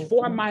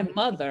for my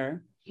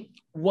mother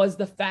was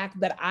the fact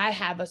that I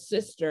have a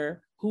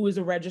sister who is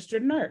a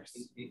registered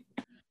nurse.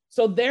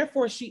 So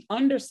therefore, she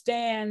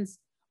understands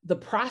the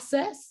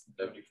process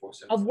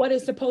of what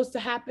is supposed to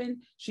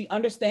happen. She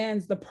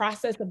understands the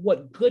process of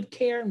what good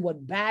care and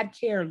what bad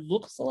care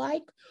looks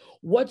like,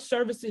 what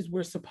services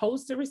we're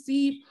supposed to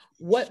receive,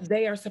 what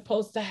they are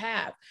supposed to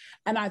have.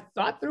 And I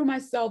thought through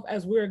myself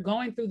as we were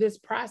going through this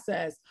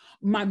process,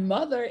 my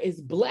mother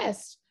is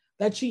blessed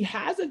that she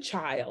has a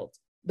child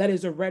that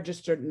is a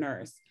registered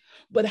nurse.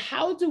 But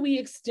how do we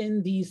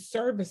extend these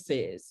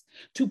services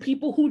to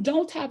people who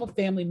don't have a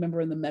family member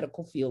in the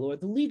medical field or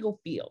the legal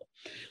field?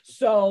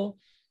 So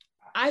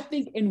I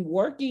think in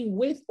working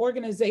with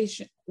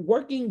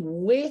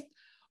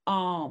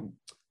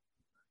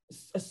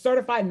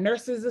certified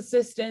nurses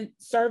assistant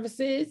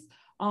services,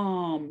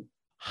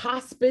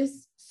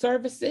 hospice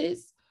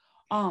services,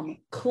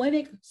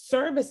 clinic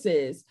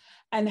services,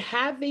 and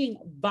having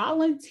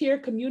volunteer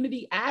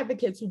community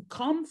advocates who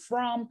come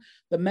from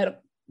the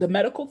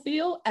medical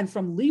field and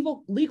from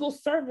legal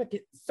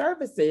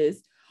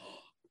services,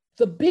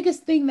 the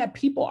biggest thing that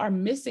people are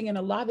missing in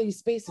a lot of these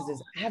spaces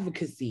is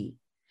advocacy.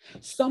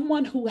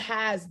 someone who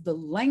has the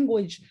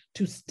language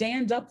to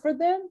stand up for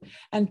them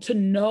and to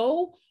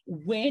know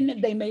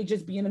when they may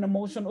just be in an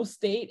emotional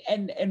state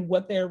and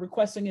what they're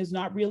requesting is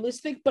not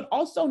realistic, but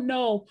also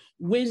know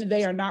when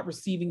they are not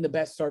receiving the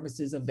best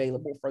services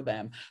available for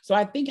them. So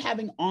I think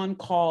having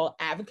on-call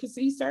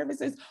advocacy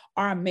services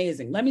are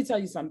amazing. Let me tell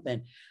you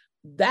something.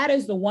 That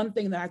is the one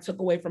thing that I took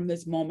away from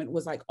this moment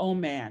was like, oh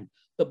man,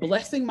 the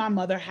blessing my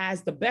mother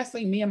has, the best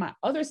thing me and my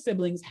other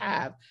siblings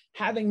have,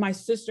 having my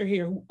sister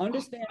here who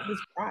understands this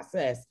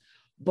process.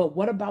 But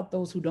what about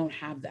those who don't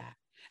have that?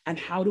 And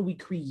how do we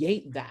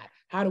create that?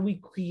 How do we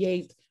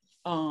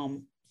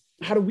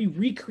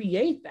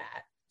recreate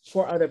that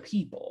for other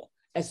people,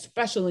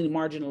 especially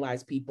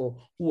marginalized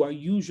people who are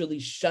usually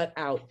shut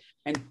out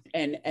and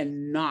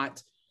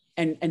not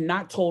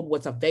told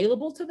what's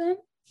available to them,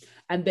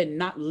 and then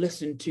not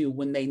listened to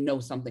when they know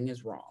something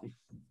is wrong.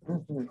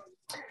 Mm-hmm.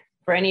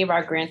 For any of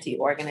our grantee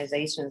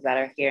organizations that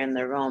are here in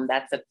the room,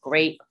 that's a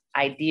great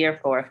idea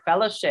for a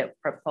fellowship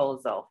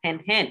proposal.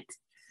 Hint, hint.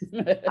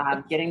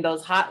 Getting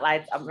those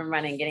hotlines up and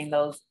running, getting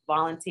those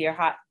volunteer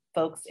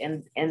folks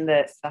in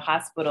the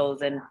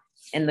hospitals and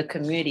in the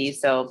community.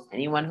 So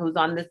anyone who's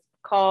on this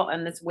call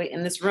and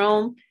in this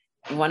room,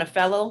 you want a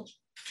fellow?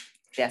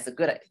 That's a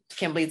good.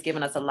 Kimberly's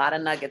given us a lot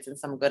of nuggets and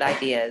some good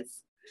ideas.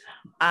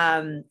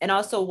 And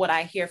also what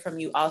I hear from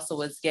you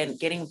also is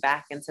getting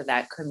back into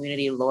that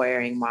community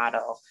lawyering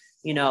model,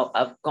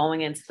 of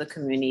going into the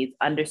communities,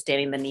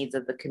 understanding the needs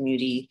of the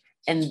community.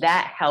 And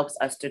that helps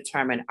us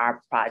determine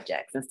our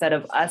projects instead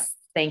of us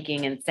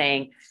thinking and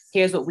saying,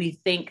 here's what we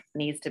think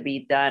needs to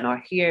be done,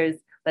 or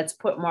let's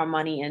put more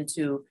money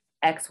into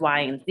X, Y,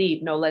 and Z.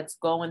 No, let's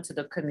go into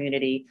the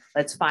community.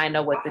 Let's find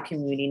out what the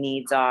community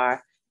needs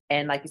are.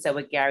 And like you said,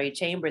 with Gary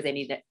Chambers, they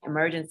need an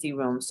emergency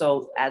room.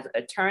 So as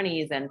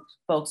attorneys and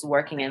folks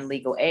working in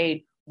legal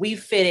aid, we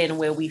fit in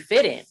where we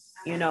fit in.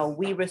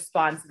 We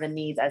respond to the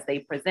needs as they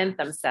present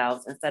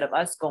themselves instead of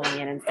us going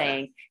in and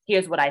saying,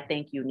 here's what I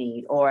think you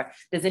need, or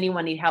does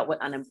anyone need help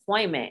with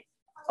unemployment?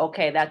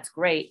 Okay, that's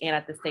great. And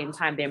at the same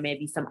time, there may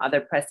be some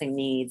other pressing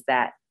needs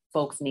that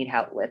folks need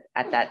help with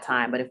at that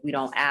time. But if we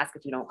don't ask,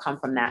 if we don't come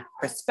from that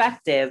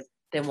perspective,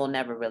 then we'll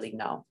never really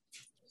know.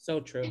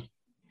 So true.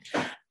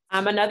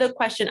 Another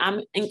question,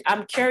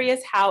 I'm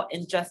curious how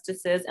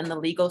injustices in the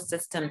legal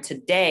system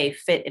today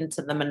fit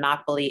into the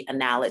monopoly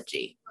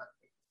analogy.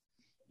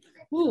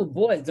 Oh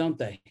boy, don't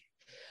they?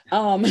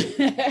 I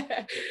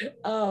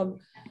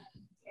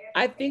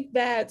think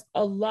that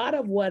a lot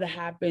of what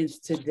happens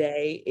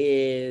today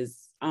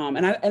is,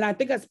 and I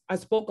think I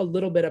spoke a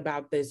little bit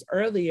about this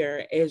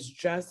earlier, is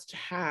just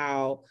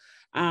how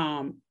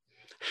much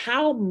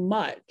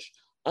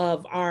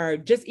of our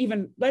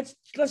let's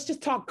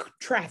just talk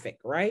traffic,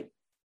 right?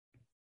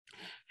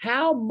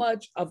 How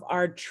much of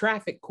our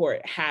traffic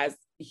court has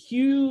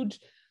huge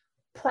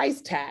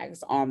price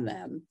tags on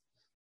them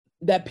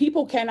that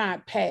people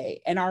cannot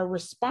pay. And our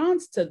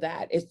response to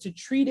that is to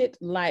treat it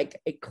like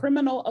a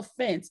criminal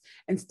offense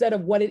instead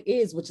of what it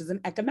is, which is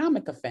an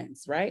economic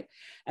offense, right?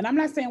 And I'm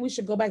not saying we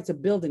should go back to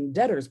building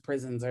debtors'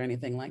 prisons or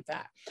anything like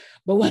that.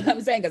 But what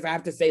I'm saying is I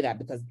have to say that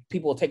because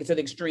people will take it to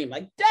the extreme,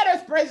 like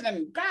debtors'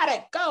 prison, got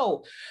it,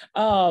 go.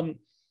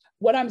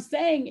 What I'm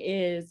saying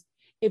is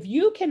if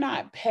you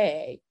cannot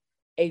pay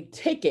a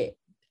ticket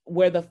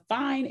where the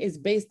fine is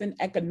based in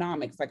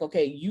economics, like,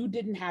 okay, you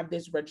didn't have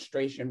this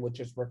registration,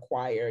 which is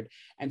required.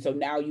 And so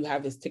now you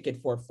have this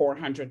ticket for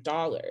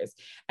 $400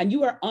 and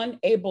you are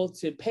unable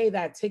to pay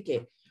that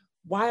ticket.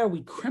 Why are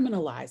we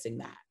criminalizing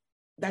that?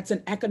 That's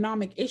an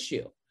economic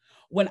issue.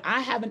 When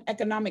I have an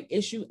economic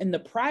issue in the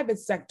private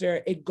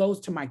sector, it goes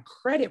to my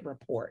credit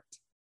report.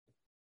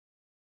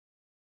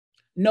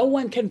 No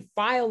one can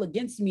file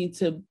against me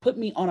to put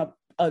me on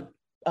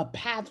a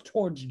path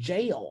towards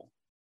jail.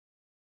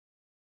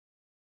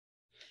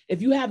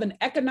 If you have an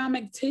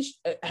economic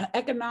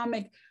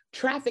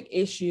traffic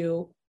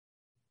issue,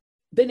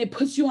 then it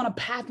puts you on a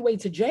pathway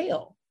to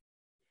jail.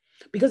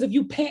 Because if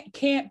you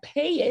can't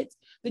pay it,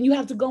 then you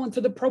have to go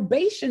into the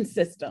probation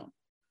system.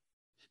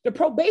 The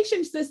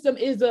probation system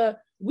is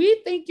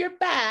we think you're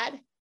bad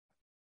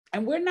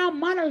and we're now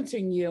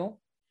monitoring you.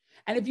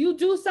 And if you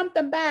do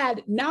something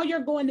bad, now you're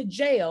going to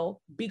jail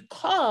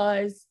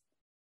because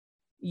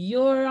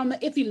you're on the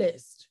iffy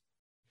list.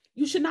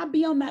 You should not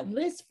be on that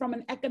list from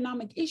an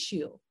economic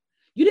issue.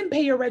 You didn't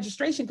pay your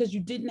registration because you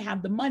didn't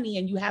have the money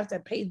and you have to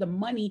pay the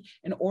money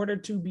in order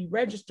to be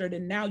registered.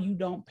 And now you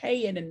don't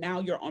pay it. And now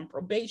you're on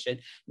probation.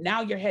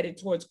 Now you're headed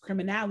towards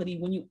criminality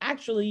when you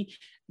actually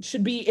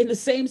should be in the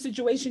same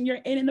situation you're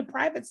in the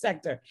private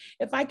sector.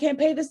 If I can't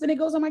pay this, then it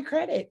goes on my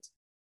credit.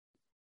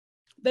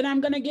 Then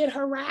I'm going to get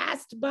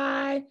harassed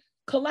by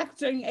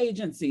collecting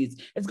agencies.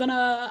 It's going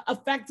to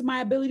affect my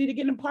ability to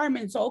get an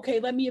apartment. So, okay,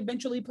 let me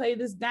eventually pay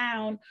this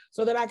down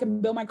so that I can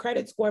build my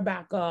credit score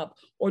back up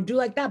or do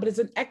like that. But it's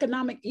an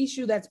economic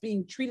issue that's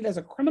being treated as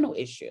a criminal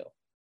issue.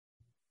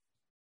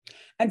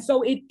 And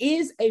so it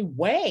is a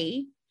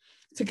way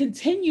to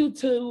continue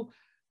to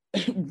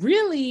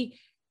really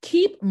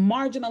keep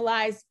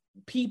marginalized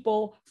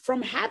people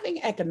from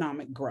having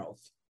economic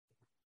growth.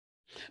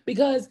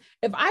 Because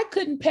if I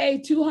couldn't pay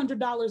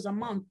 $200 a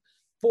month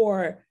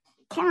for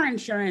car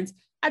insurance,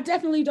 I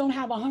definitely don't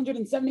have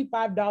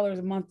 $175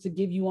 a month to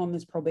give you on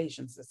this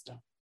probation system.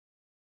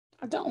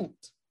 I don't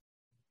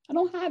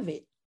have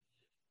it.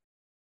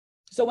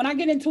 So when I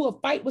get into a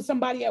fight with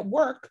somebody at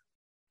work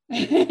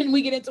and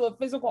we get into a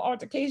physical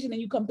altercation and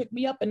you come pick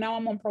me up and now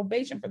I'm on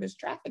probation for this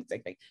traffic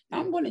ticket, now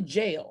I'm going to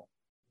jail.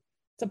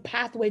 It's a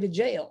pathway to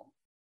jail.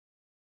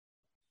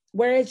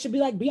 Where it should be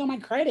like, be on my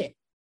credit.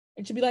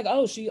 It should be like,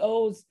 oh, she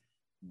owes,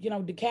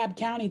 DeKalb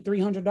County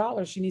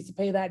 $300. She needs to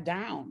pay that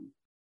down.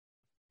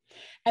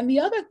 And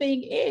the other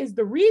thing is,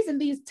 the reason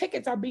these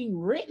tickets are being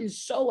written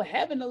so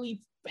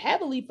heavily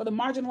for the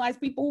marginalized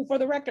people who, for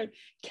the record,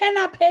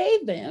 cannot pay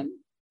them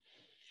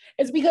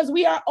is because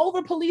we are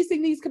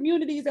over-policing these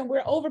communities, and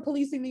we're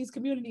over-policing these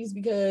communities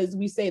because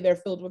we say they're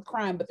filled with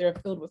crime, but they're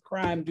filled with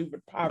crime due to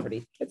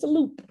poverty. It's a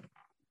loop.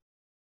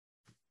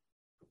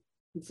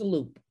 It's a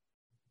loop.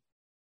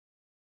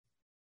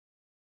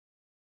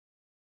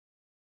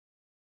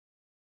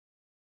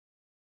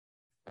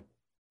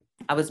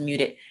 I was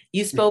muted.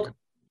 You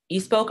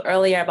spoke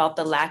earlier about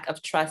the lack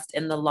of trust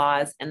in the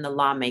laws and the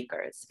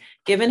lawmakers.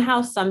 Given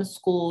how some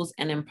schools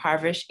and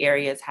impoverished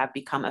areas have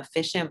become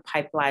efficient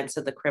pipelines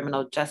to the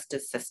criminal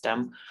justice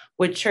system,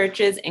 would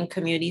churches and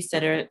community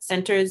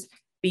centers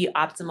be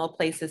optimal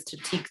places to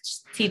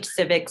teach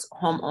civics,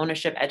 home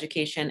ownership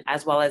education,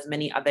 as well as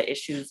many other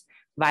issues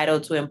vital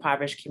to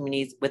impoverished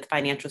communities with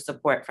financial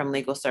support from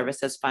legal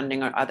services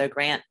funding or other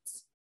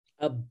grants?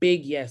 A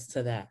big yes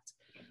to that.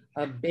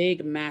 A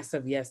big,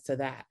 massive yes to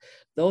that.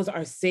 Those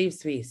are safe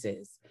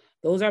spaces.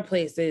 Those are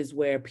places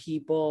where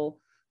people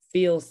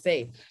feel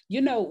safe.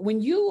 When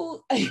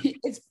you,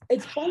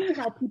 it's funny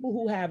how people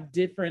who have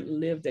different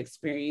lived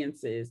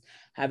experiences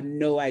have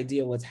no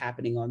idea what's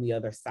happening on the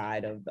other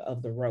side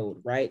of the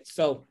road, right?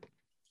 So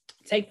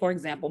take, for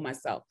example,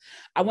 myself.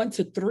 I went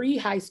to 3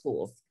 high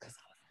schools because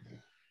I was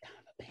kind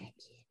of a bad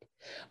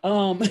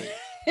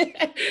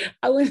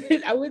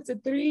kid. I went to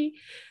 3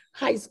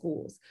 high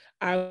schools.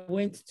 I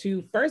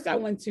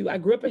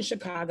grew up in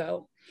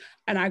Chicago,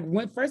 and I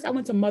went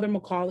to Mother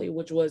Macaulay,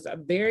 which was a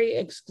very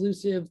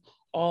exclusive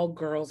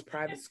all-girls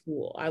private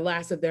school. I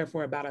lasted there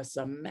for about a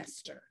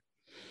semester.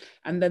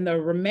 And then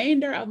the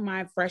remainder of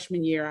my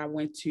freshman year, I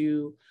went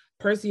to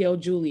Perseo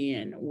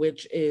Julian,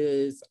 which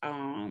is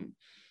a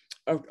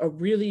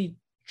really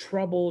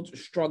troubled,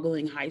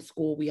 struggling high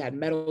school. We had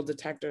metal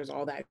detectors,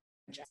 all that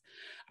jazz.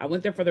 I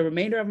went there for the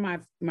remainder of my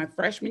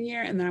freshman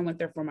year, and then I went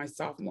there for my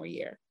sophomore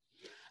year.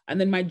 And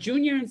then my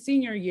junior and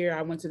senior year,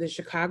 I went to the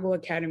Chicago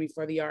Academy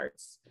for the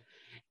Arts.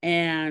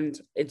 And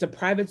it's a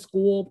private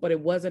school, but it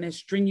wasn't as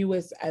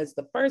strenuous as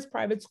the first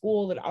private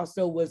school. It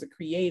also was a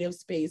creative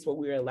space where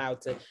we were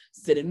allowed to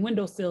sit in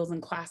windowsills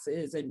in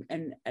classes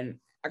and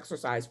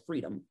exercise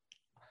freedom.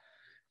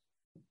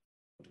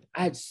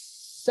 I had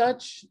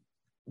such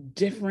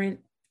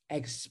different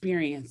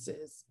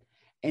experiences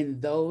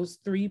in those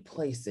 3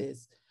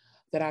 places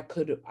that I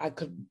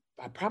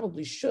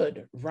probably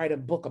should write a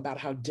book about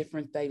how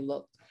different they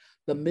looked.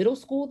 The middle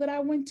school that I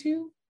went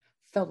to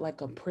felt like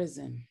a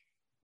prison.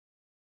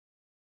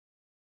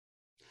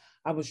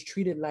 I was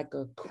treated like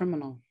a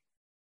criminal.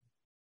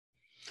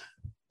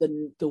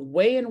 The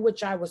way in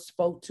which I was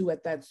spoke to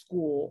at that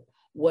school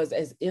was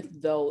as if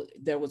though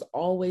there was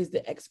always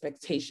the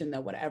expectation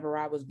that whatever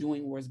I was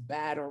doing was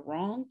bad or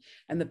wrong,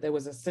 and that there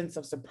was a sense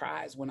of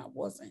surprise when I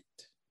wasn't.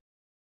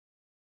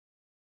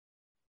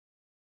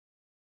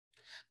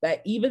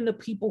 That even the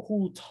people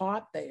who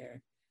taught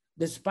there,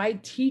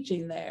 despite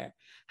teaching there,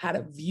 had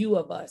a view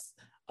of us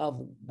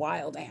of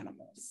wild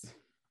animals.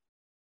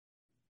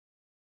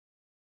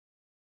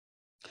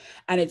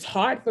 And it's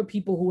hard for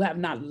people who have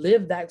not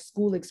lived that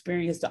school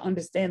experience to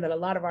understand that a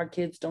lot of our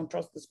kids don't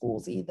trust the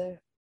schools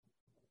either.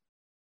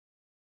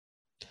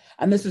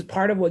 And this is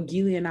part of what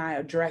Gili and I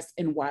address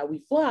in Why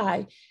We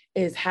Fly,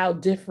 is how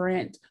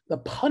different the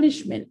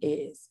punishment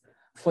is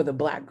for the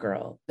Black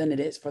girl than it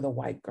is for the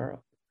white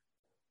girl.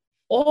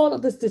 All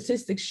of the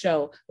statistics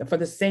show that for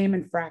the same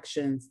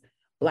infractions,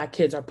 Black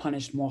kids are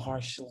punished more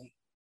harshly.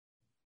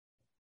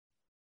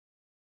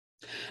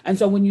 And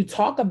so when you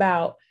talk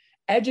about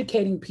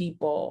educating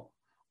people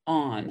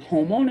on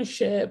home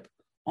ownership,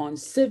 on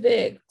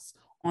civics,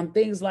 on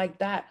things like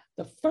that,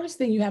 the first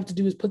thing you have to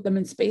do is put them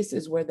in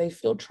spaces where they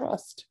feel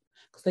trust,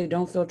 because they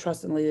don't feel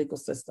trust in the legal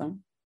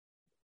system.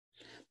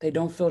 They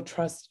don't feel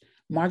trust.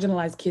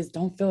 Marginalized kids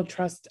don't feel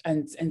trust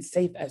and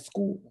safe at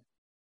school.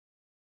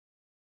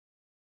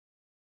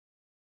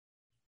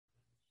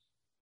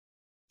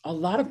 A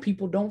lot of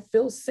people don't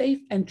feel safe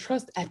and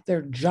trust at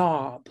their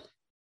job,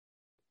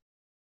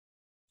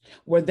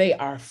 where they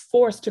are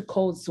forced to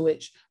code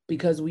switch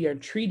because we are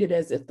treated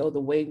as if though the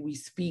way we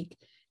speak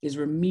is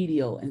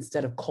remedial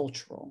instead of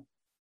cultural.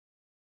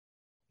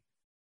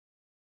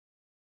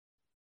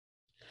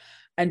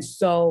 And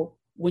so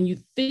when you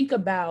think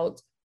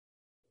about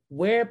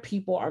where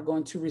people are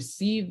going to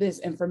receive this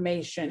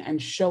information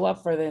and show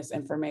up for this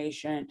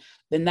information,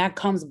 then that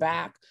comes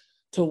back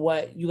to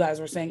what you guys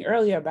were saying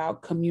earlier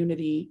about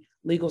community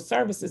legal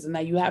services, and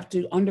that you have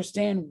to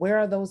understand where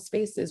are those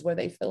spaces where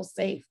they feel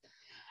safe.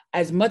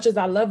 As much as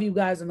I love you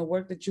guys and the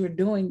work that you're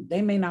doing,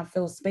 they may not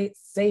feel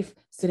safe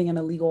sitting in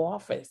a legal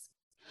office,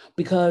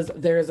 because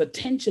there is a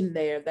tension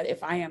there that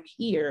if I am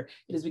here,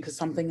 it is because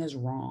something is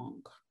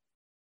wrong.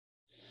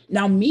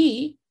 Now,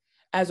 me,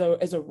 as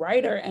a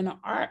writer and an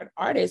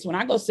artist, when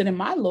I go sit in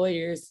my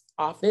lawyer's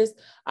office,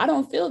 I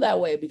don't feel that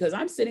way, because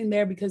I'm sitting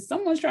there because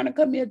someone's trying to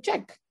cut me a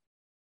check.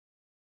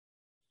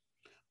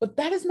 But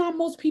that is not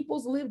most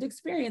people's lived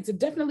experience. It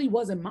definitely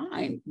wasn't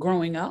mine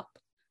growing up.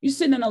 You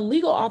sit in a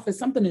legal office,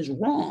 something is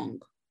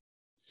wrong.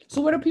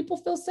 So where do people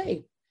feel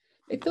safe?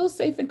 They feel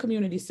safe in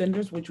community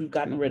centers, which we've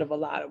gotten rid of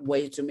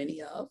way too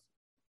many of.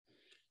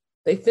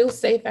 They feel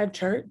safe at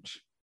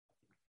church.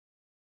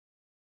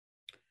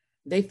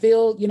 They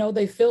feel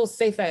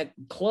safe at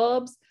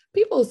clubs.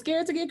 People are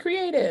scared to get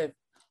creative.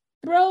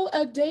 Throw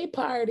a day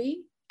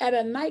party at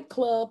a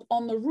nightclub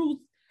on the roof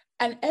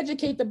and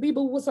educate the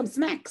people with some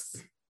snacks.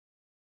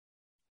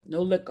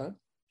 No liquor,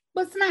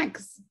 but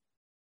snacks.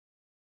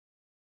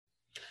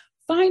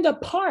 Find a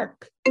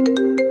park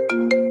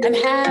and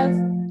have,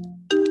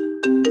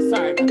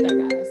 sorry about that,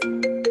 guys.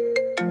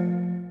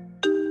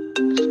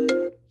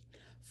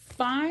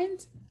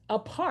 Find a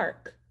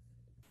park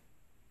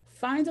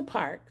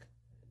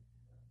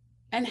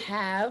and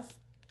have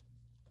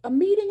a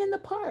meeting in the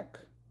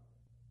park.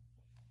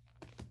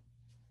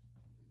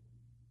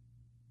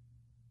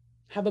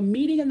 Have a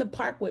meeting in the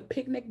park with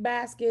picnic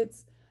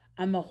baskets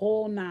and the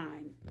whole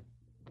nine.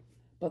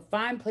 But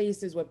find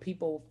places where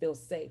people feel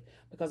safe,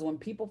 because when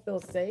people feel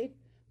safe,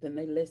 then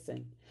they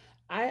listen.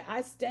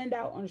 I stand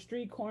out on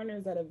street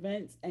corners at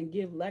events and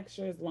give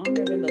lectures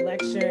longer than the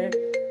lecture.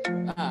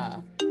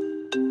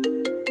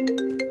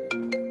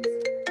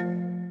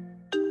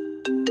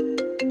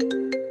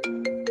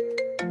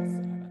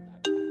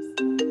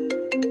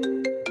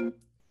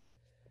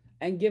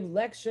 And give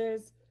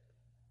lectures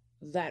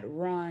that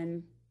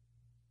run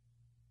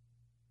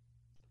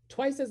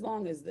twice as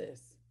long as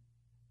this.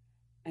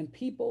 And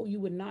people you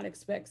would not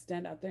expect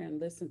stand out there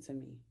and listen to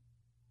me.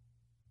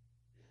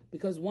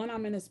 Because one,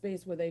 I'm in a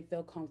space where they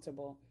feel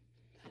comfortable.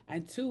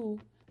 And two,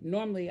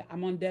 normally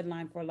I'm on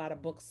deadline for a lot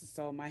of books,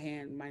 so my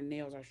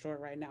nails are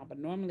short right now, but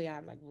normally I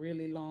have like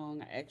really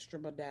long, extra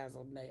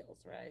bedazzled nails,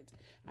 right?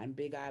 And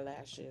big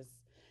eyelashes.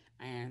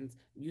 And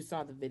you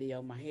saw the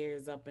video, my hair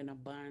is up in a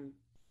bun.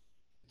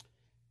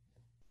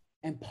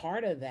 And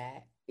part of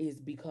that is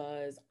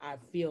because I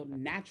feel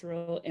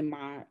natural in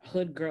my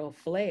hood girl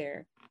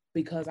flair,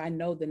 because I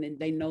know that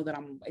they know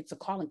that it's a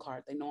calling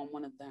card. They know I'm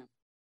one of them.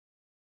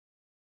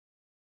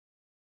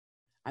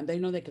 And they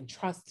know they can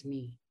trust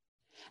me.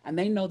 And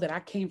they know that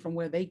I came from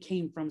where they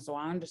came from, so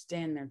I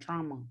understand their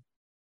trauma.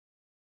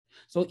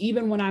 So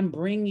even when I'm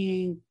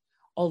bringing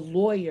a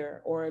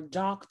lawyer or a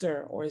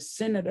doctor or a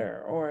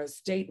senator or a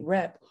state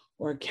rep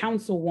or a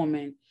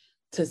councilwoman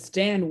to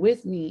stand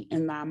with me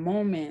in that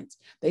moment,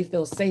 they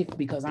feel safe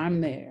because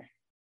I'm there.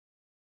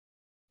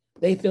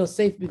 They feel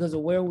safe because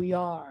of where we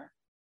are.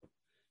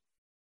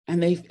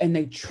 And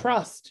they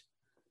trust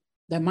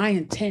that my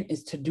intent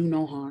is to do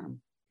no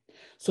harm.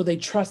 So they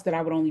trust that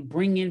I would only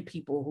bring in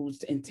people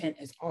whose intent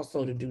is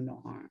also to do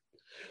no harm.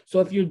 So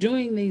if you're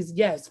doing these,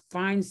 yes,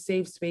 find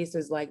safe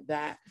spaces like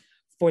that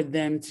for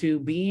them to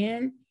be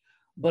in,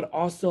 but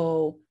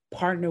also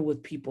partner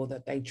with people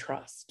that they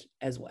trust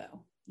as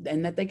well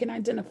and that they can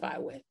identify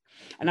with.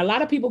 And a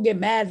lot of people get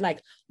mad, like,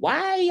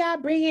 why are y'all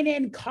bringing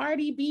in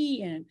Cardi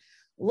B and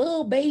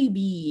Lil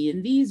Baby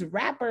and these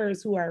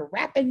rappers who are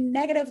rapping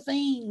negative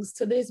things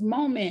to this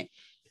moment?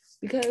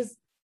 Because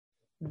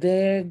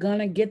they're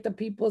gonna get the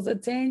people's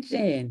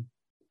attention.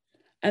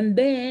 And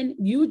then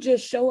you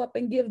just show up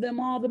and give them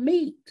all the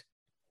meat.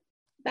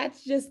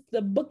 That's just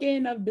the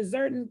bookend of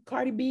dessert, and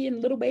Cardi B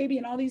and Lil Baby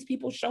and all these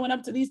people showing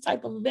up to these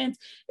type of events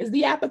is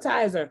the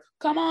appetizer.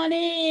 Come on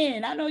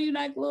in. I know you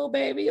like Lil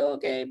Baby.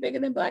 Okay, bigger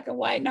than black and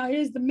white. Now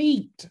here's the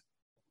meat.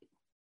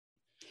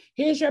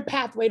 Here's your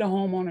pathway to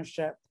home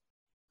ownership.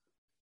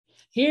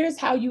 Here's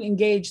how you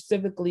engage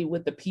civically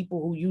with the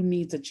people who you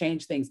need to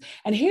change things.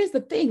 And here's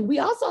the thing, we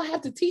also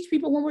have to teach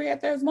people when we're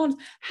at those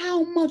moments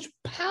how much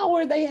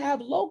power they have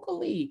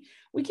locally.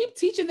 We keep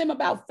teaching them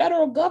about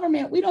federal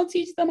government. We don't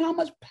teach them how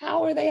much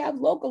power they have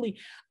locally.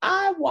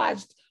 I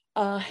watched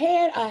a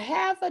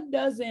half a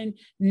dozen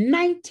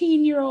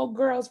 19-year-old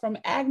girls from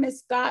Agnes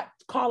Scott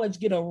College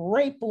get a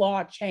rape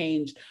law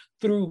changed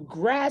through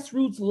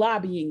grassroots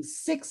lobbying,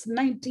 6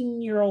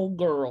 19-year-old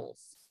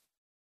girls.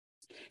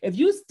 If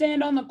you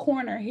stand on the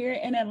corner here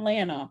in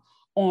Atlanta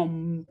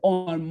on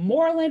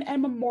Moreland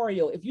and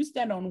Memorial, if you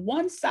stand on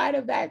one side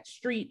of that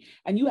street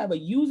and you have a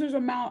user's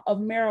amount of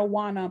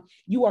marijuana,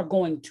 you are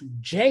going to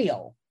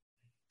jail.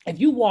 If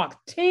you walk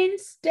 10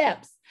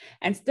 steps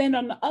and stand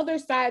on the other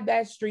side of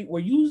that street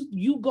where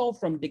you go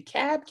from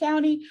DeKalb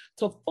County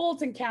to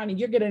Fulton County,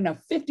 you're getting a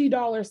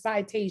 $50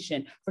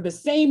 citation for the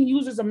same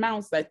user's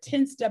amounts that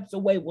 10 steps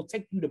away will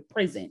take you to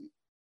prison.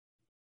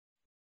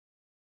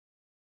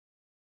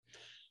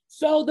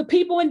 So the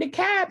people in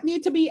DeKalb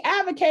need to be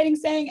advocating,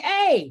 saying,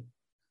 hey,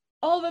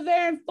 over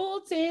there in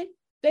Fulton,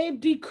 They've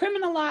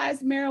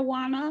decriminalized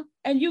marijuana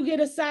and you get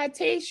a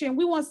citation.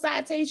 We want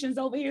citations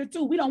over here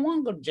too. We don't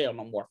want to go to jail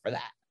no more for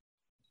that.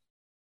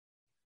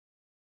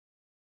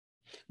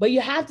 But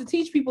you have to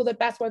teach people that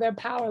that's where their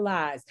power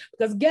lies.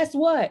 Because guess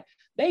what?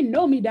 They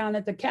know me down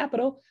at the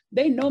Capitol.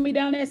 They know me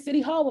down there at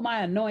City Hall with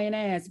my annoying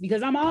ass,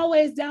 because I'm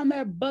always down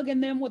there bugging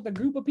them with a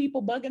group of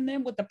people, bugging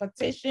them with the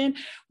petition,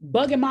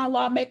 bugging my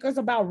lawmakers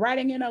about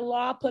writing in a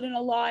law, putting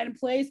a law in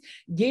place,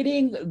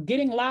 getting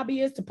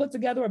lobbyists to put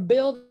together a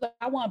bill that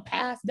I want to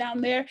pass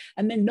down there,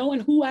 and then knowing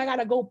who I got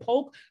to go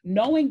poke,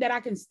 knowing that I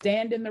can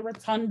stand in the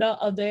rotunda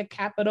of the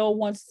Capitol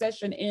once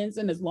session ends,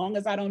 and as long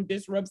as I don't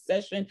disrupt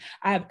session,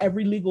 I have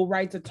every legal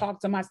right to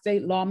talk to my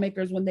state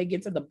lawmakers when they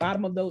get to the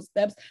bottom of those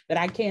steps that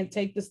I can't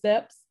take the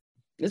steps.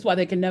 That's why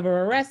they can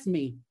never arrest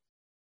me.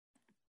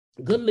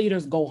 Good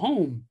leaders go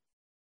home.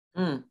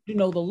 You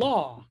know the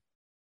law.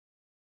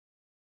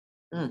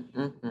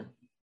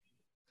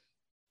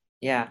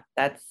 Yeah,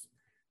 that's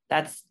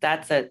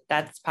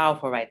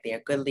powerful right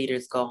there. Good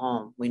leaders go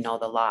home. We know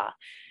the law.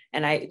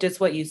 And I just,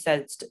 what you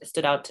said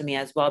stood out to me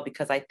as well,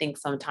 because I think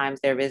sometimes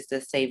there is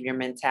this savior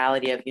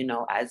mentality of, you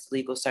know, as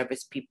legal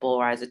service people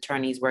or as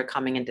attorneys, we're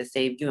coming in to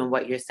save you. And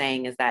what you're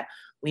saying is that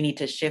we need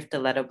to shift a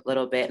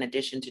little bit. In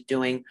addition to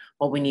doing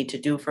what we need to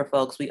do for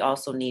folks, we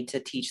also need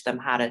to teach them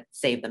how to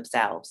save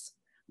themselves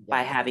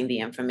by having the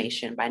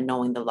information, by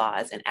knowing the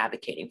laws and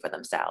advocating for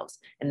themselves.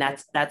 And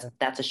that's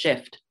a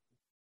shift.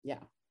 Yeah.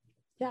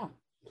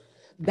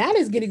 That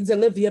is getting to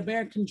live the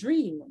American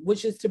dream,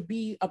 which is to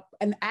be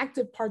an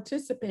active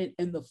participant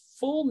in the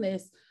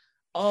fullness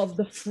of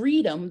the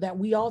freedom that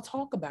we all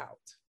talk about.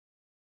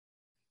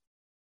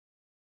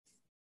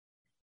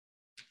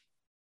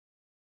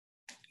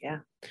 Yeah,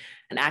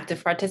 an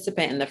active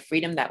participant in the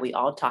freedom that we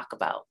all talk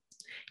about.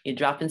 You're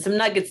dropping some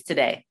nuggets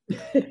today.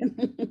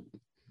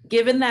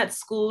 Given that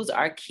schools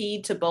are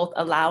key to both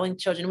allowing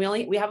children,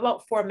 we have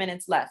about 4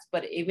 minutes left,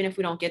 but even if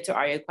we don't get to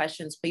all your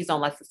questions, please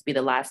don't let this be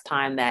the last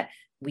time that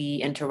we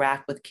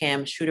interact with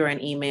Kim. Shoot her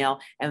an email,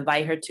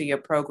 invite her to your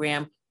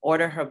program,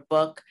 order her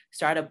book,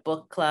 start a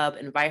book club,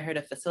 invite her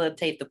to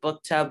facilitate the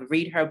book club,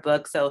 read her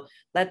book. So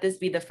let this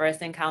be the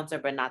first encounter,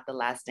 but not the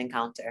last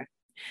encounter.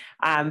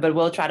 But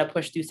we'll try to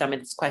push through some of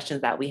these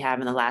questions that we have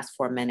in the last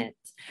 4 minutes.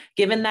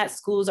 Given that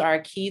schools are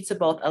key to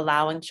both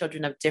allowing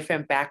children of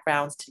different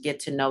backgrounds to get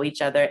to know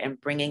each other and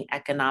bringing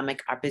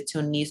economic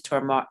opportunities to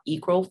a more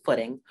equal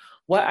footing,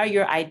 what are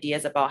your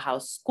ideas about how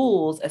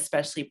schools,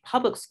 especially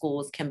public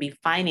schools, can be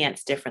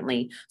financed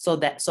differently so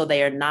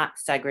they are not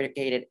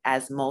segregated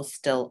as most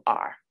still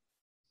are?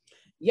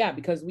 Yeah,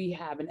 because we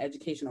have an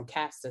educational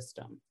caste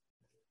system.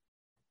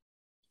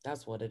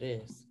 That's what it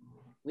is.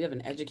 We have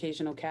an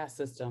educational caste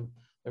system.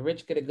 The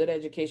rich get a good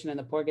education and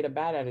the poor get a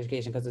bad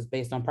education because it's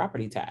based on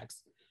property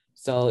tax.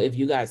 So if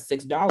you got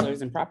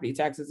 $6 in property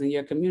taxes in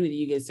your community,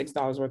 you get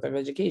 $6 worth of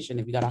education.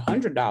 If you got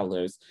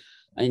 $100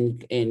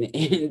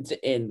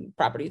 in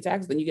property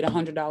tax, then you get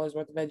 $100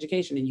 worth of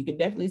education. And you can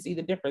definitely see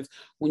the difference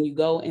when you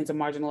go into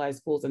marginalized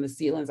schools and the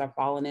ceilings are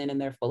falling in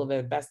and they're full of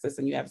asbestos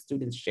and you have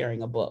students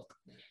sharing a book.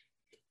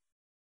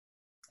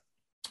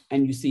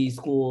 And you see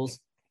schools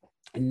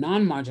in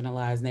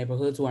non-marginalized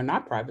neighborhoods who are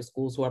not private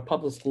schools, who are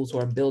public schools, who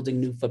are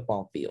building new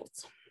football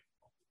fields.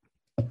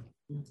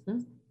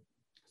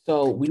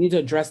 So we need to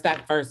address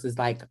that first. Is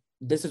like,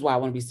 this is why I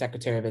want to be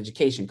Secretary of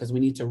Education, because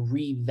we need to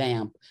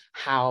revamp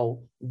how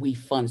we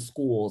fund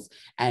schools.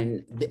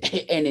 And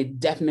it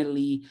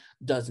definitely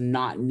does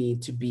not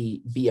need to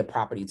be via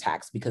property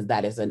tax, because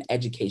that is an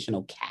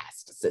educational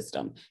caste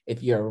system.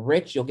 If you're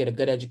rich, you'll get a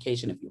good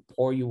education. If you're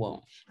poor, you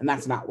won't. And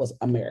that's not what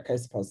America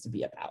is supposed to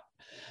be about.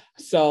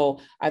 So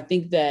I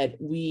think that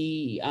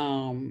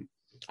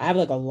I have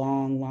like a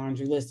long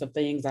laundry list of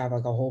things. I have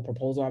like a whole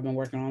proposal I've been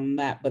working on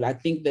that, but I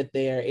think that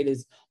it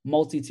is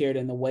multi-tiered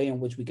in the way in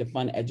which we can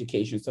fund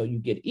education. So you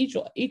get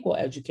equal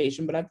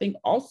education, but I think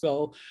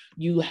also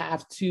you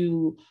have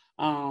to,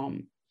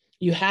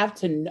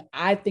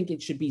 I think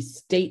it should be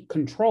state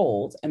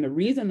controlled. And the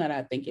reason that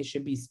I think it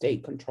should be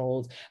state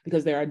controlled,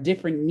 because there are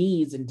different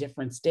needs in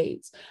different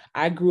states.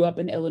 I grew up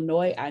in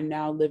Illinois. I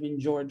now live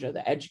in Georgia.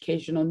 The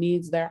educational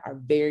needs there are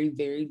very,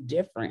 very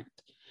different.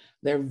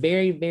 They're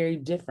very, very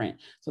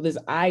different. So this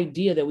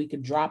idea that we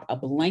could drop a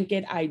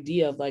blanket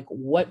idea of like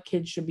what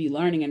kids should be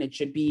learning and it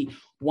should be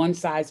one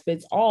size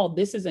fits all.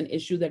 This is an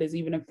issue that is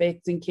even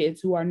affecting kids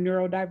who are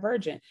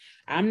neurodivergent.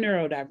 I'm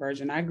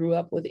neurodivergent. I grew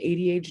up with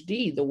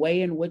ADHD. The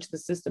way in which the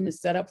system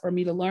is set up for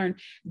me to learn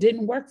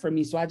didn't work for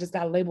me. So I just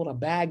got labeled a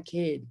bad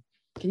kid.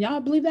 Can y'all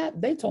believe that?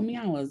 They told me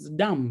I was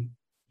dumb.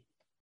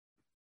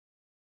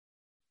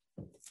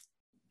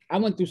 I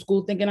went through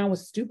school thinking I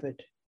was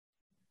stupid.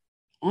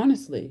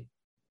 Honestly.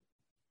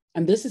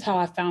 And this is how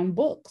I found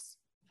books,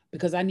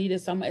 because I needed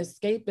some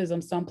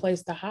escapism, some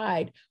place to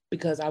hide,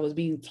 because I was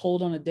being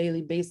told on a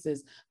daily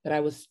basis that I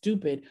was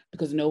stupid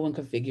because no one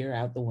could figure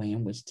out the way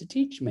in which to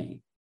teach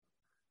me.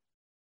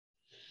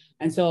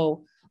 And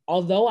so,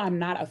 although I'm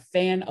not a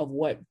fan of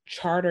what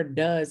charter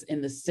does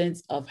in the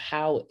sense of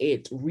how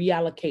it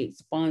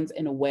reallocates funds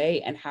in a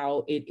way and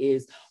how it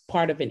is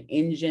part of an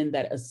engine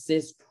that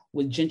assists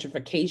with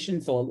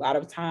gentrification. So a lot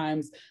of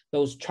times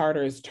those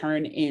charters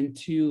turn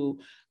into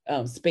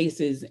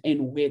spaces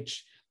in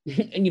which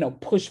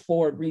push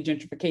forward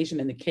regentrification,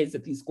 and the kids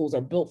that these schools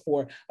are built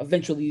for,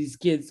 eventually these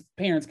kids'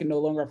 parents can no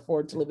longer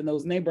afford to live in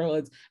those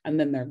neighborhoods, and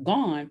then they're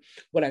gone.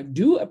 What I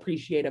do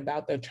appreciate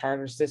about the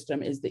charter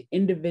system is the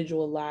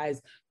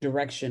individualized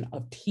direction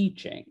of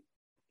teaching.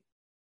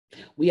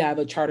 We have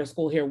a charter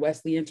school here,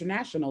 Wesley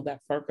International,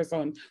 that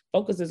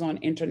focuses on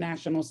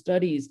international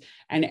studies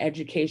and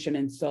education.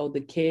 And so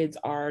the kids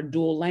are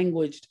dual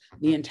languaged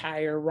the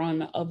entire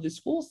run of the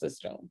school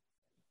system.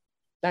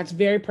 That's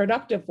very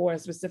productive for a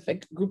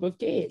specific group of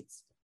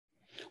kids.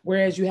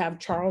 Whereas you have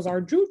Charles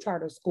R. Drew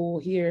Charter School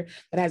here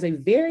that has a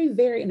very,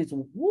 and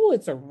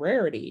it's a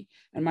rarity.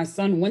 And my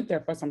son went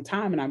there for some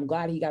time, and I'm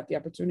glad he got the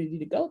opportunity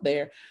to go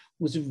there,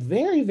 was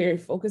very, very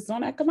focused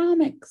on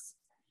economics.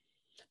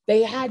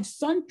 They had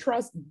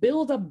SunTrust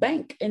build a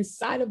bank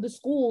inside of the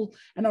school.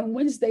 And on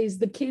Wednesdays,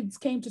 the kids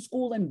came to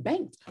school and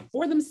banked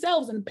for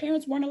themselves, and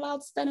parents weren't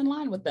allowed to stand in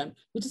line with them,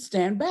 which is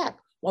stand back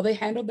while they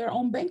handled their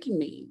own banking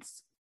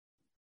needs.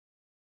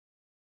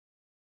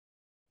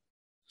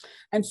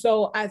 And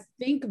so I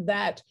think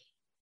that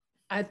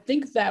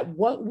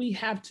what we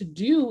have to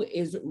do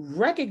is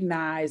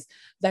recognize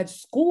that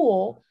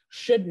school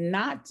should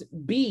not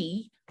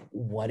be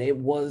what it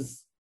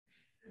was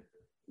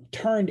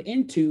turned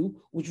into,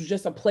 which was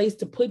just a place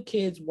to put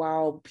kids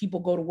while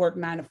people go to work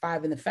 9 to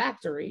 5 in the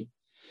factory.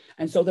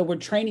 And so that we're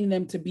training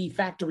them to be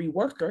factory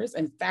workers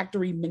and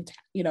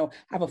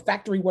have a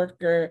factory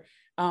worker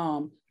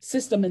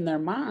system in their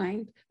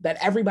mind that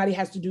everybody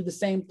has to do the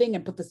same thing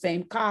and put the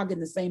same cog in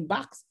the same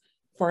box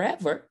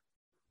forever.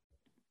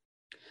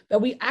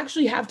 That we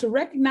actually have to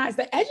recognize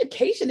that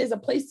education is a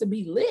place to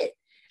be lit.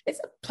 It's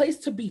a place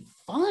to be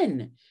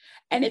fun.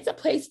 And it's a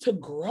place to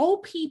grow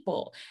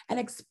people and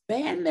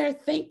expand their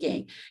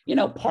thinking.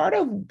 Part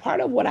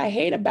of what I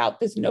hate about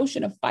this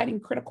notion of fighting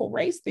critical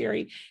race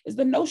theory is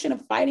the notion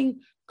of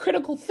fighting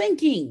critical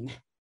thinking.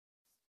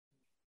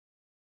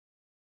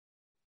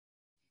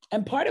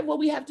 And part of what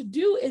we have to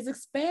do is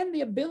expand the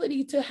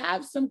ability to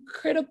have some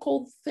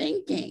critical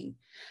thinking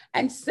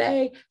and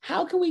say,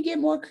 how can we get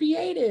more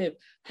creative?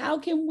 How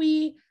can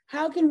we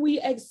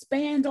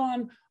expand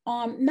on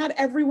not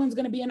everyone's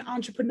going to be an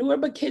entrepreneur,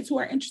 but kids who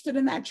are interested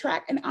in that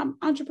track and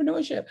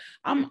entrepreneurship.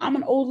 I'm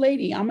an old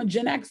lady. I'm a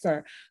Gen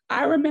Xer.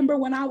 I remember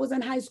when I was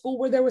in high school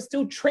where there was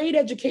still trade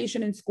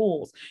education in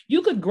schools.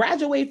 You could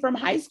graduate from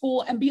high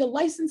school and be a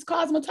licensed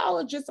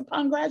cosmetologist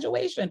upon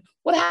graduation.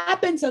 What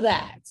happened to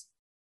that?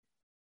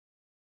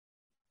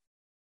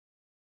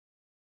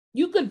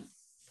 You could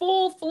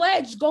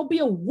full-fledged go be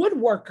a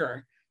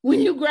woodworker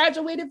when you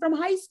graduated from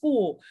high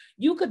school.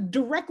 You could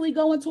directly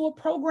go into a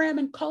program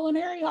in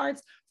culinary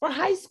arts for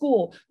high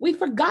school. We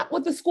forgot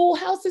what the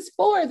schoolhouse is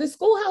for. The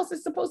schoolhouse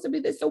is supposed to be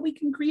this so we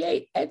can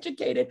create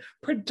educated,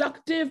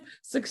 productive,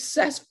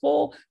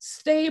 successful,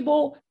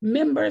 stable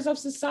members of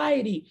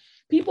society.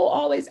 People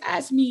always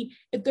ask me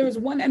if there's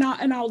one, and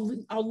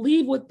I'll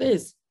leave with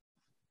this.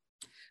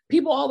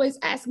 People always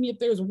ask me if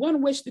there's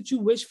one wish that you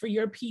wish for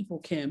your people,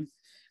 Kim.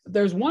 If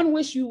there's one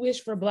wish you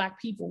wish for Black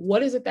people,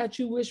 what is it that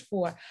you wish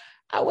for?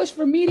 I wish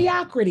for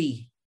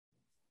mediocrity.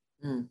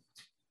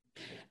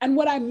 And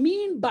what I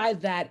mean by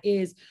that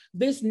is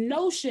this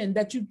notion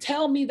that you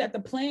tell me that the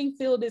playing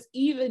field is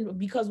even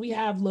because we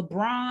have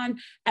LeBron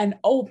and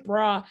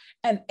Oprah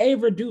and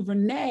Ava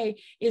DuVernay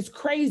is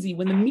crazy.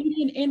 When the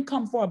median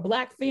income for a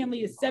Black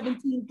family is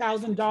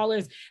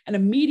 $17,000 and a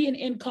median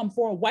income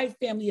for a white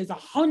family is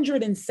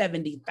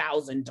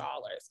 $170,000.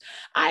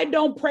 I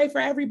don't pray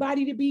for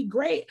everybody to be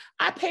great.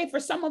 I pray for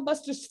some of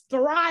us to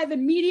thrive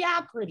in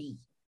mediocrity.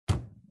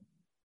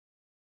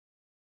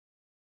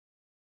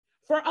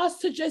 For us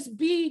to just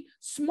be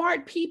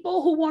smart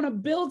people who want to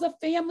build a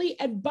family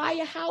and buy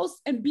a house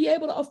and be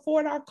able to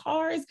afford our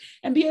cars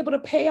and be able to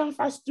pay off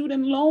our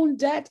student loan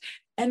debt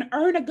and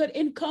earn a good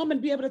income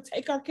and be able to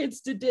take our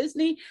kids to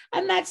Disney.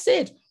 And that's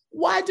it.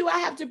 Why do I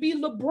have to be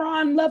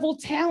LeBron level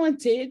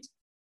talented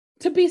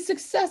to be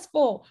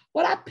successful?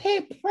 What I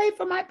pray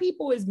for my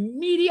people is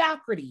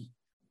mediocrity,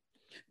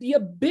 the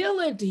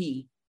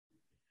ability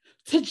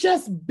to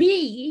just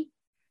be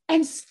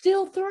and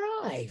still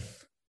thrive.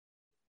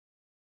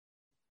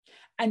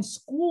 And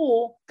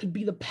school could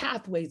be the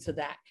pathway to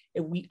that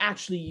if we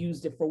actually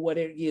used it for what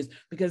it is.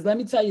 Because let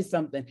me tell you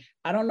something.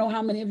 I don't know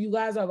how many of you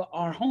guys are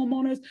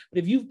homeowners, but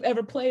if you've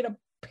ever paid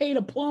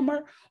a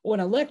plumber or an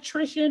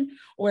electrician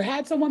or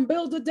had someone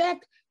build a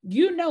deck,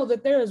 you know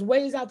that there is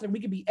ways out there we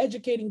could be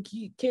educating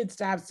kids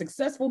to have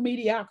successful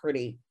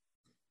mediocrity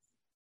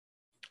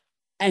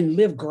and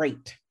live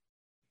great.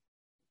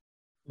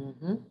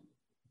 Mm-hmm.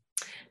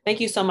 Thank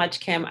you so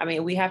much, Kim. I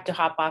mean, we have to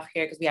hop off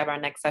here because we have our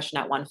next session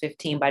at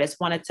 1:15, but I just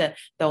wanted to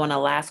throw in a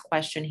last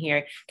question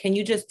here. Can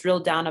you just drill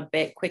down a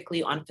bit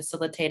quickly on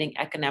facilitating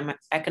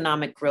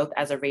economic growth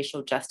as a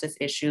racial justice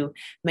issue?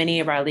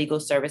 Many of our legal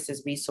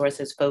services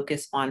resources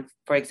focus on,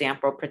 for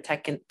example,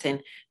 protecting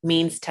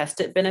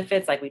means-tested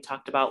benefits, like we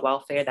talked about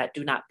welfare, that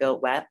do not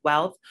build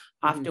wealth.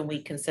 Often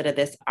we consider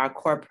this our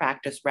core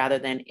practice rather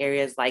than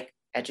areas like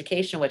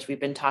education, which we've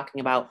been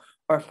talking about,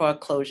 or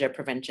foreclosure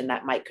prevention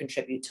that might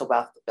contribute to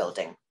wealth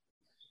building?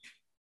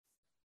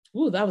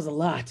 Ooh, that was a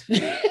lot.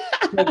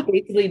 So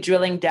basically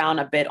drilling down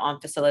a bit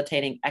on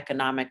facilitating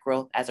economic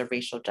growth as a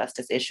racial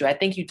justice issue. I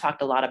think you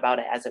talked a lot about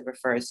it as it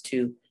refers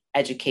to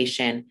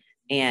education.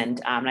 And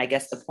I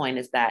guess the point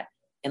is that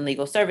in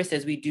legal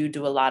services, we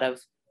do a lot of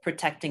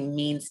protecting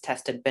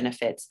means-tested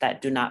benefits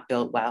that do not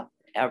build wealth,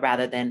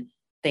 rather than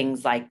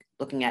things like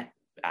looking at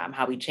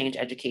how we change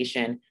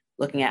education,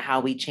 looking at how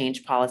we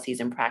change policies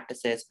and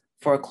practices,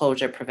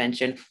 foreclosure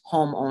prevention,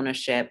 home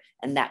ownership,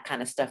 and that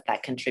kind of stuff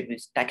that can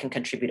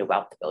contribute to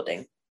wealth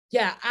building.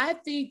 Yeah, I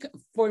think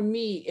for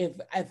me,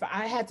 if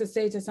I had to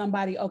say to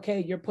somebody, okay,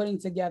 you're putting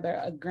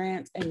together a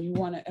grant and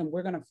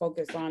we're gonna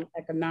focus on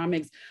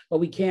economics, but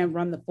we can't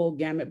run the full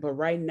gamut. But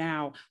right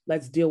now,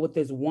 let's deal with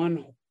this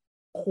one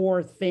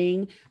core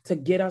thing to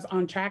get us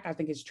on track. I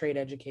think it's trade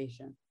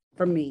education.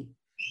 For me,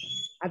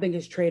 I think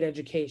it's trade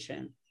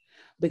education.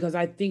 Because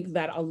I think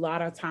that a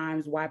lot of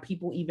times why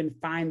people even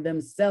find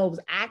themselves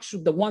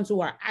actually the ones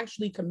who are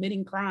actually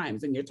committing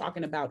crimes, and you're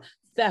talking about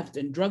theft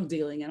and drug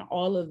dealing and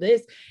all of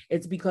this,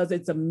 it's because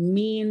it's a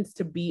means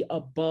to be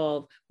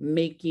above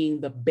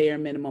making the bare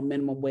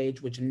minimum wage,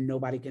 which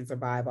nobody can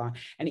survive on.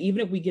 And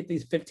even if we get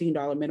these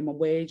 $15 minimum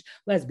wage,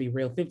 let's be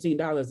real,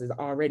 $15 is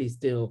already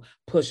still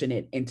pushing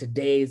it in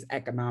today's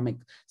economic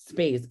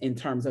space in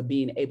terms of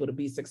being able to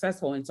be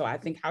successful. And so I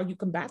think how you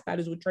combat that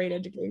is with trade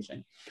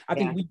education. I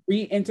think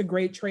we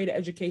reintegrate trade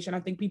education. I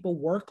think people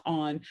work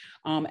on,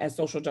 as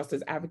social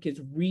justice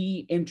advocates,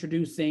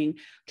 reintroducing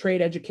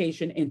trade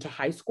education into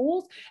high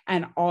schools,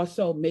 and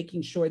also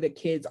making sure that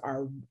kids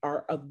are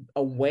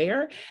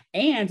aware,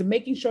 and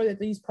making sure that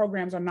these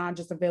programs are not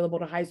just available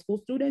to high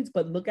school students,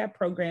 but look at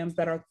programs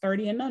that are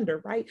 30 and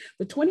under, right?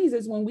 The 20s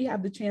is when we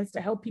have the chance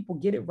to help people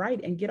get it right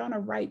and get on a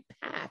right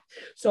path.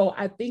 So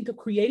I think of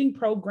creating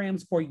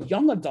programs for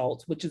young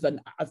adults, which is a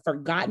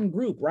forgotten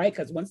group, right?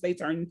 Because once they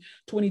turn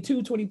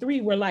 22,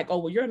 23, we're like, oh,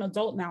 well, you're an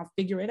adult now,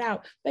 figure it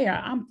out.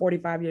 I'm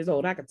 45 years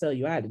old. I can tell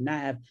you, I did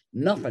not have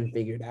nothing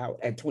figured out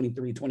at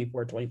 23,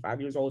 24,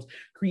 25 years old.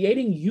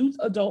 Creating youth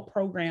adult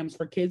programs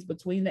for kids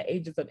between the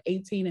ages of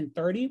 18 and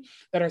 30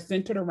 that are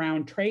centered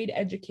around trade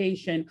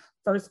education,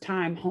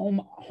 first-time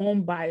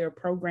home buyer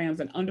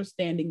programs, and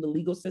understanding the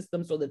legal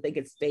system so that they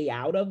can stay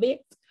out of it.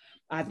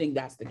 I think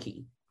that's the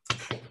key.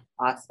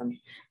 Awesome.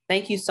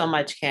 Thank you so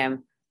much,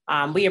 Kim.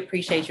 We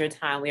appreciate your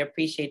time. We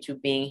appreciate you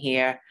being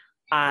here.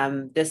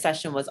 This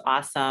session was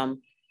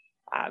awesome.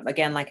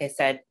 Again, like I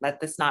said, let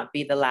this not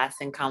be the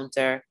last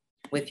encounter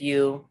with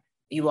you.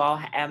 You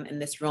all in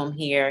this room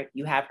here,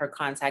 you have her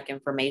contact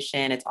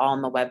information. It's all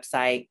on the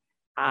website.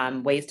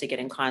 Ways to get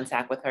in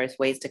contact with her,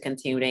 ways to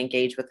continue to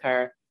engage with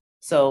her.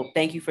 So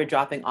thank you for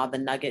dropping all the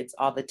nuggets,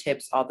 all the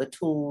tips, all the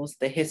tools,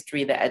 the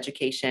history, the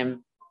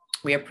education.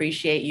 We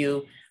appreciate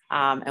you,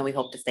 and we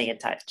hope to stay in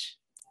touch.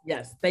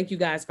 Yes, thank you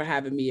guys for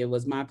having me. It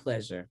was my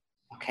pleasure.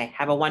 Okay,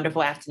 have a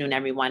wonderful afternoon,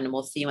 everyone, and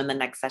we'll see you in the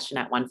next session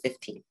at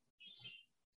 1:15.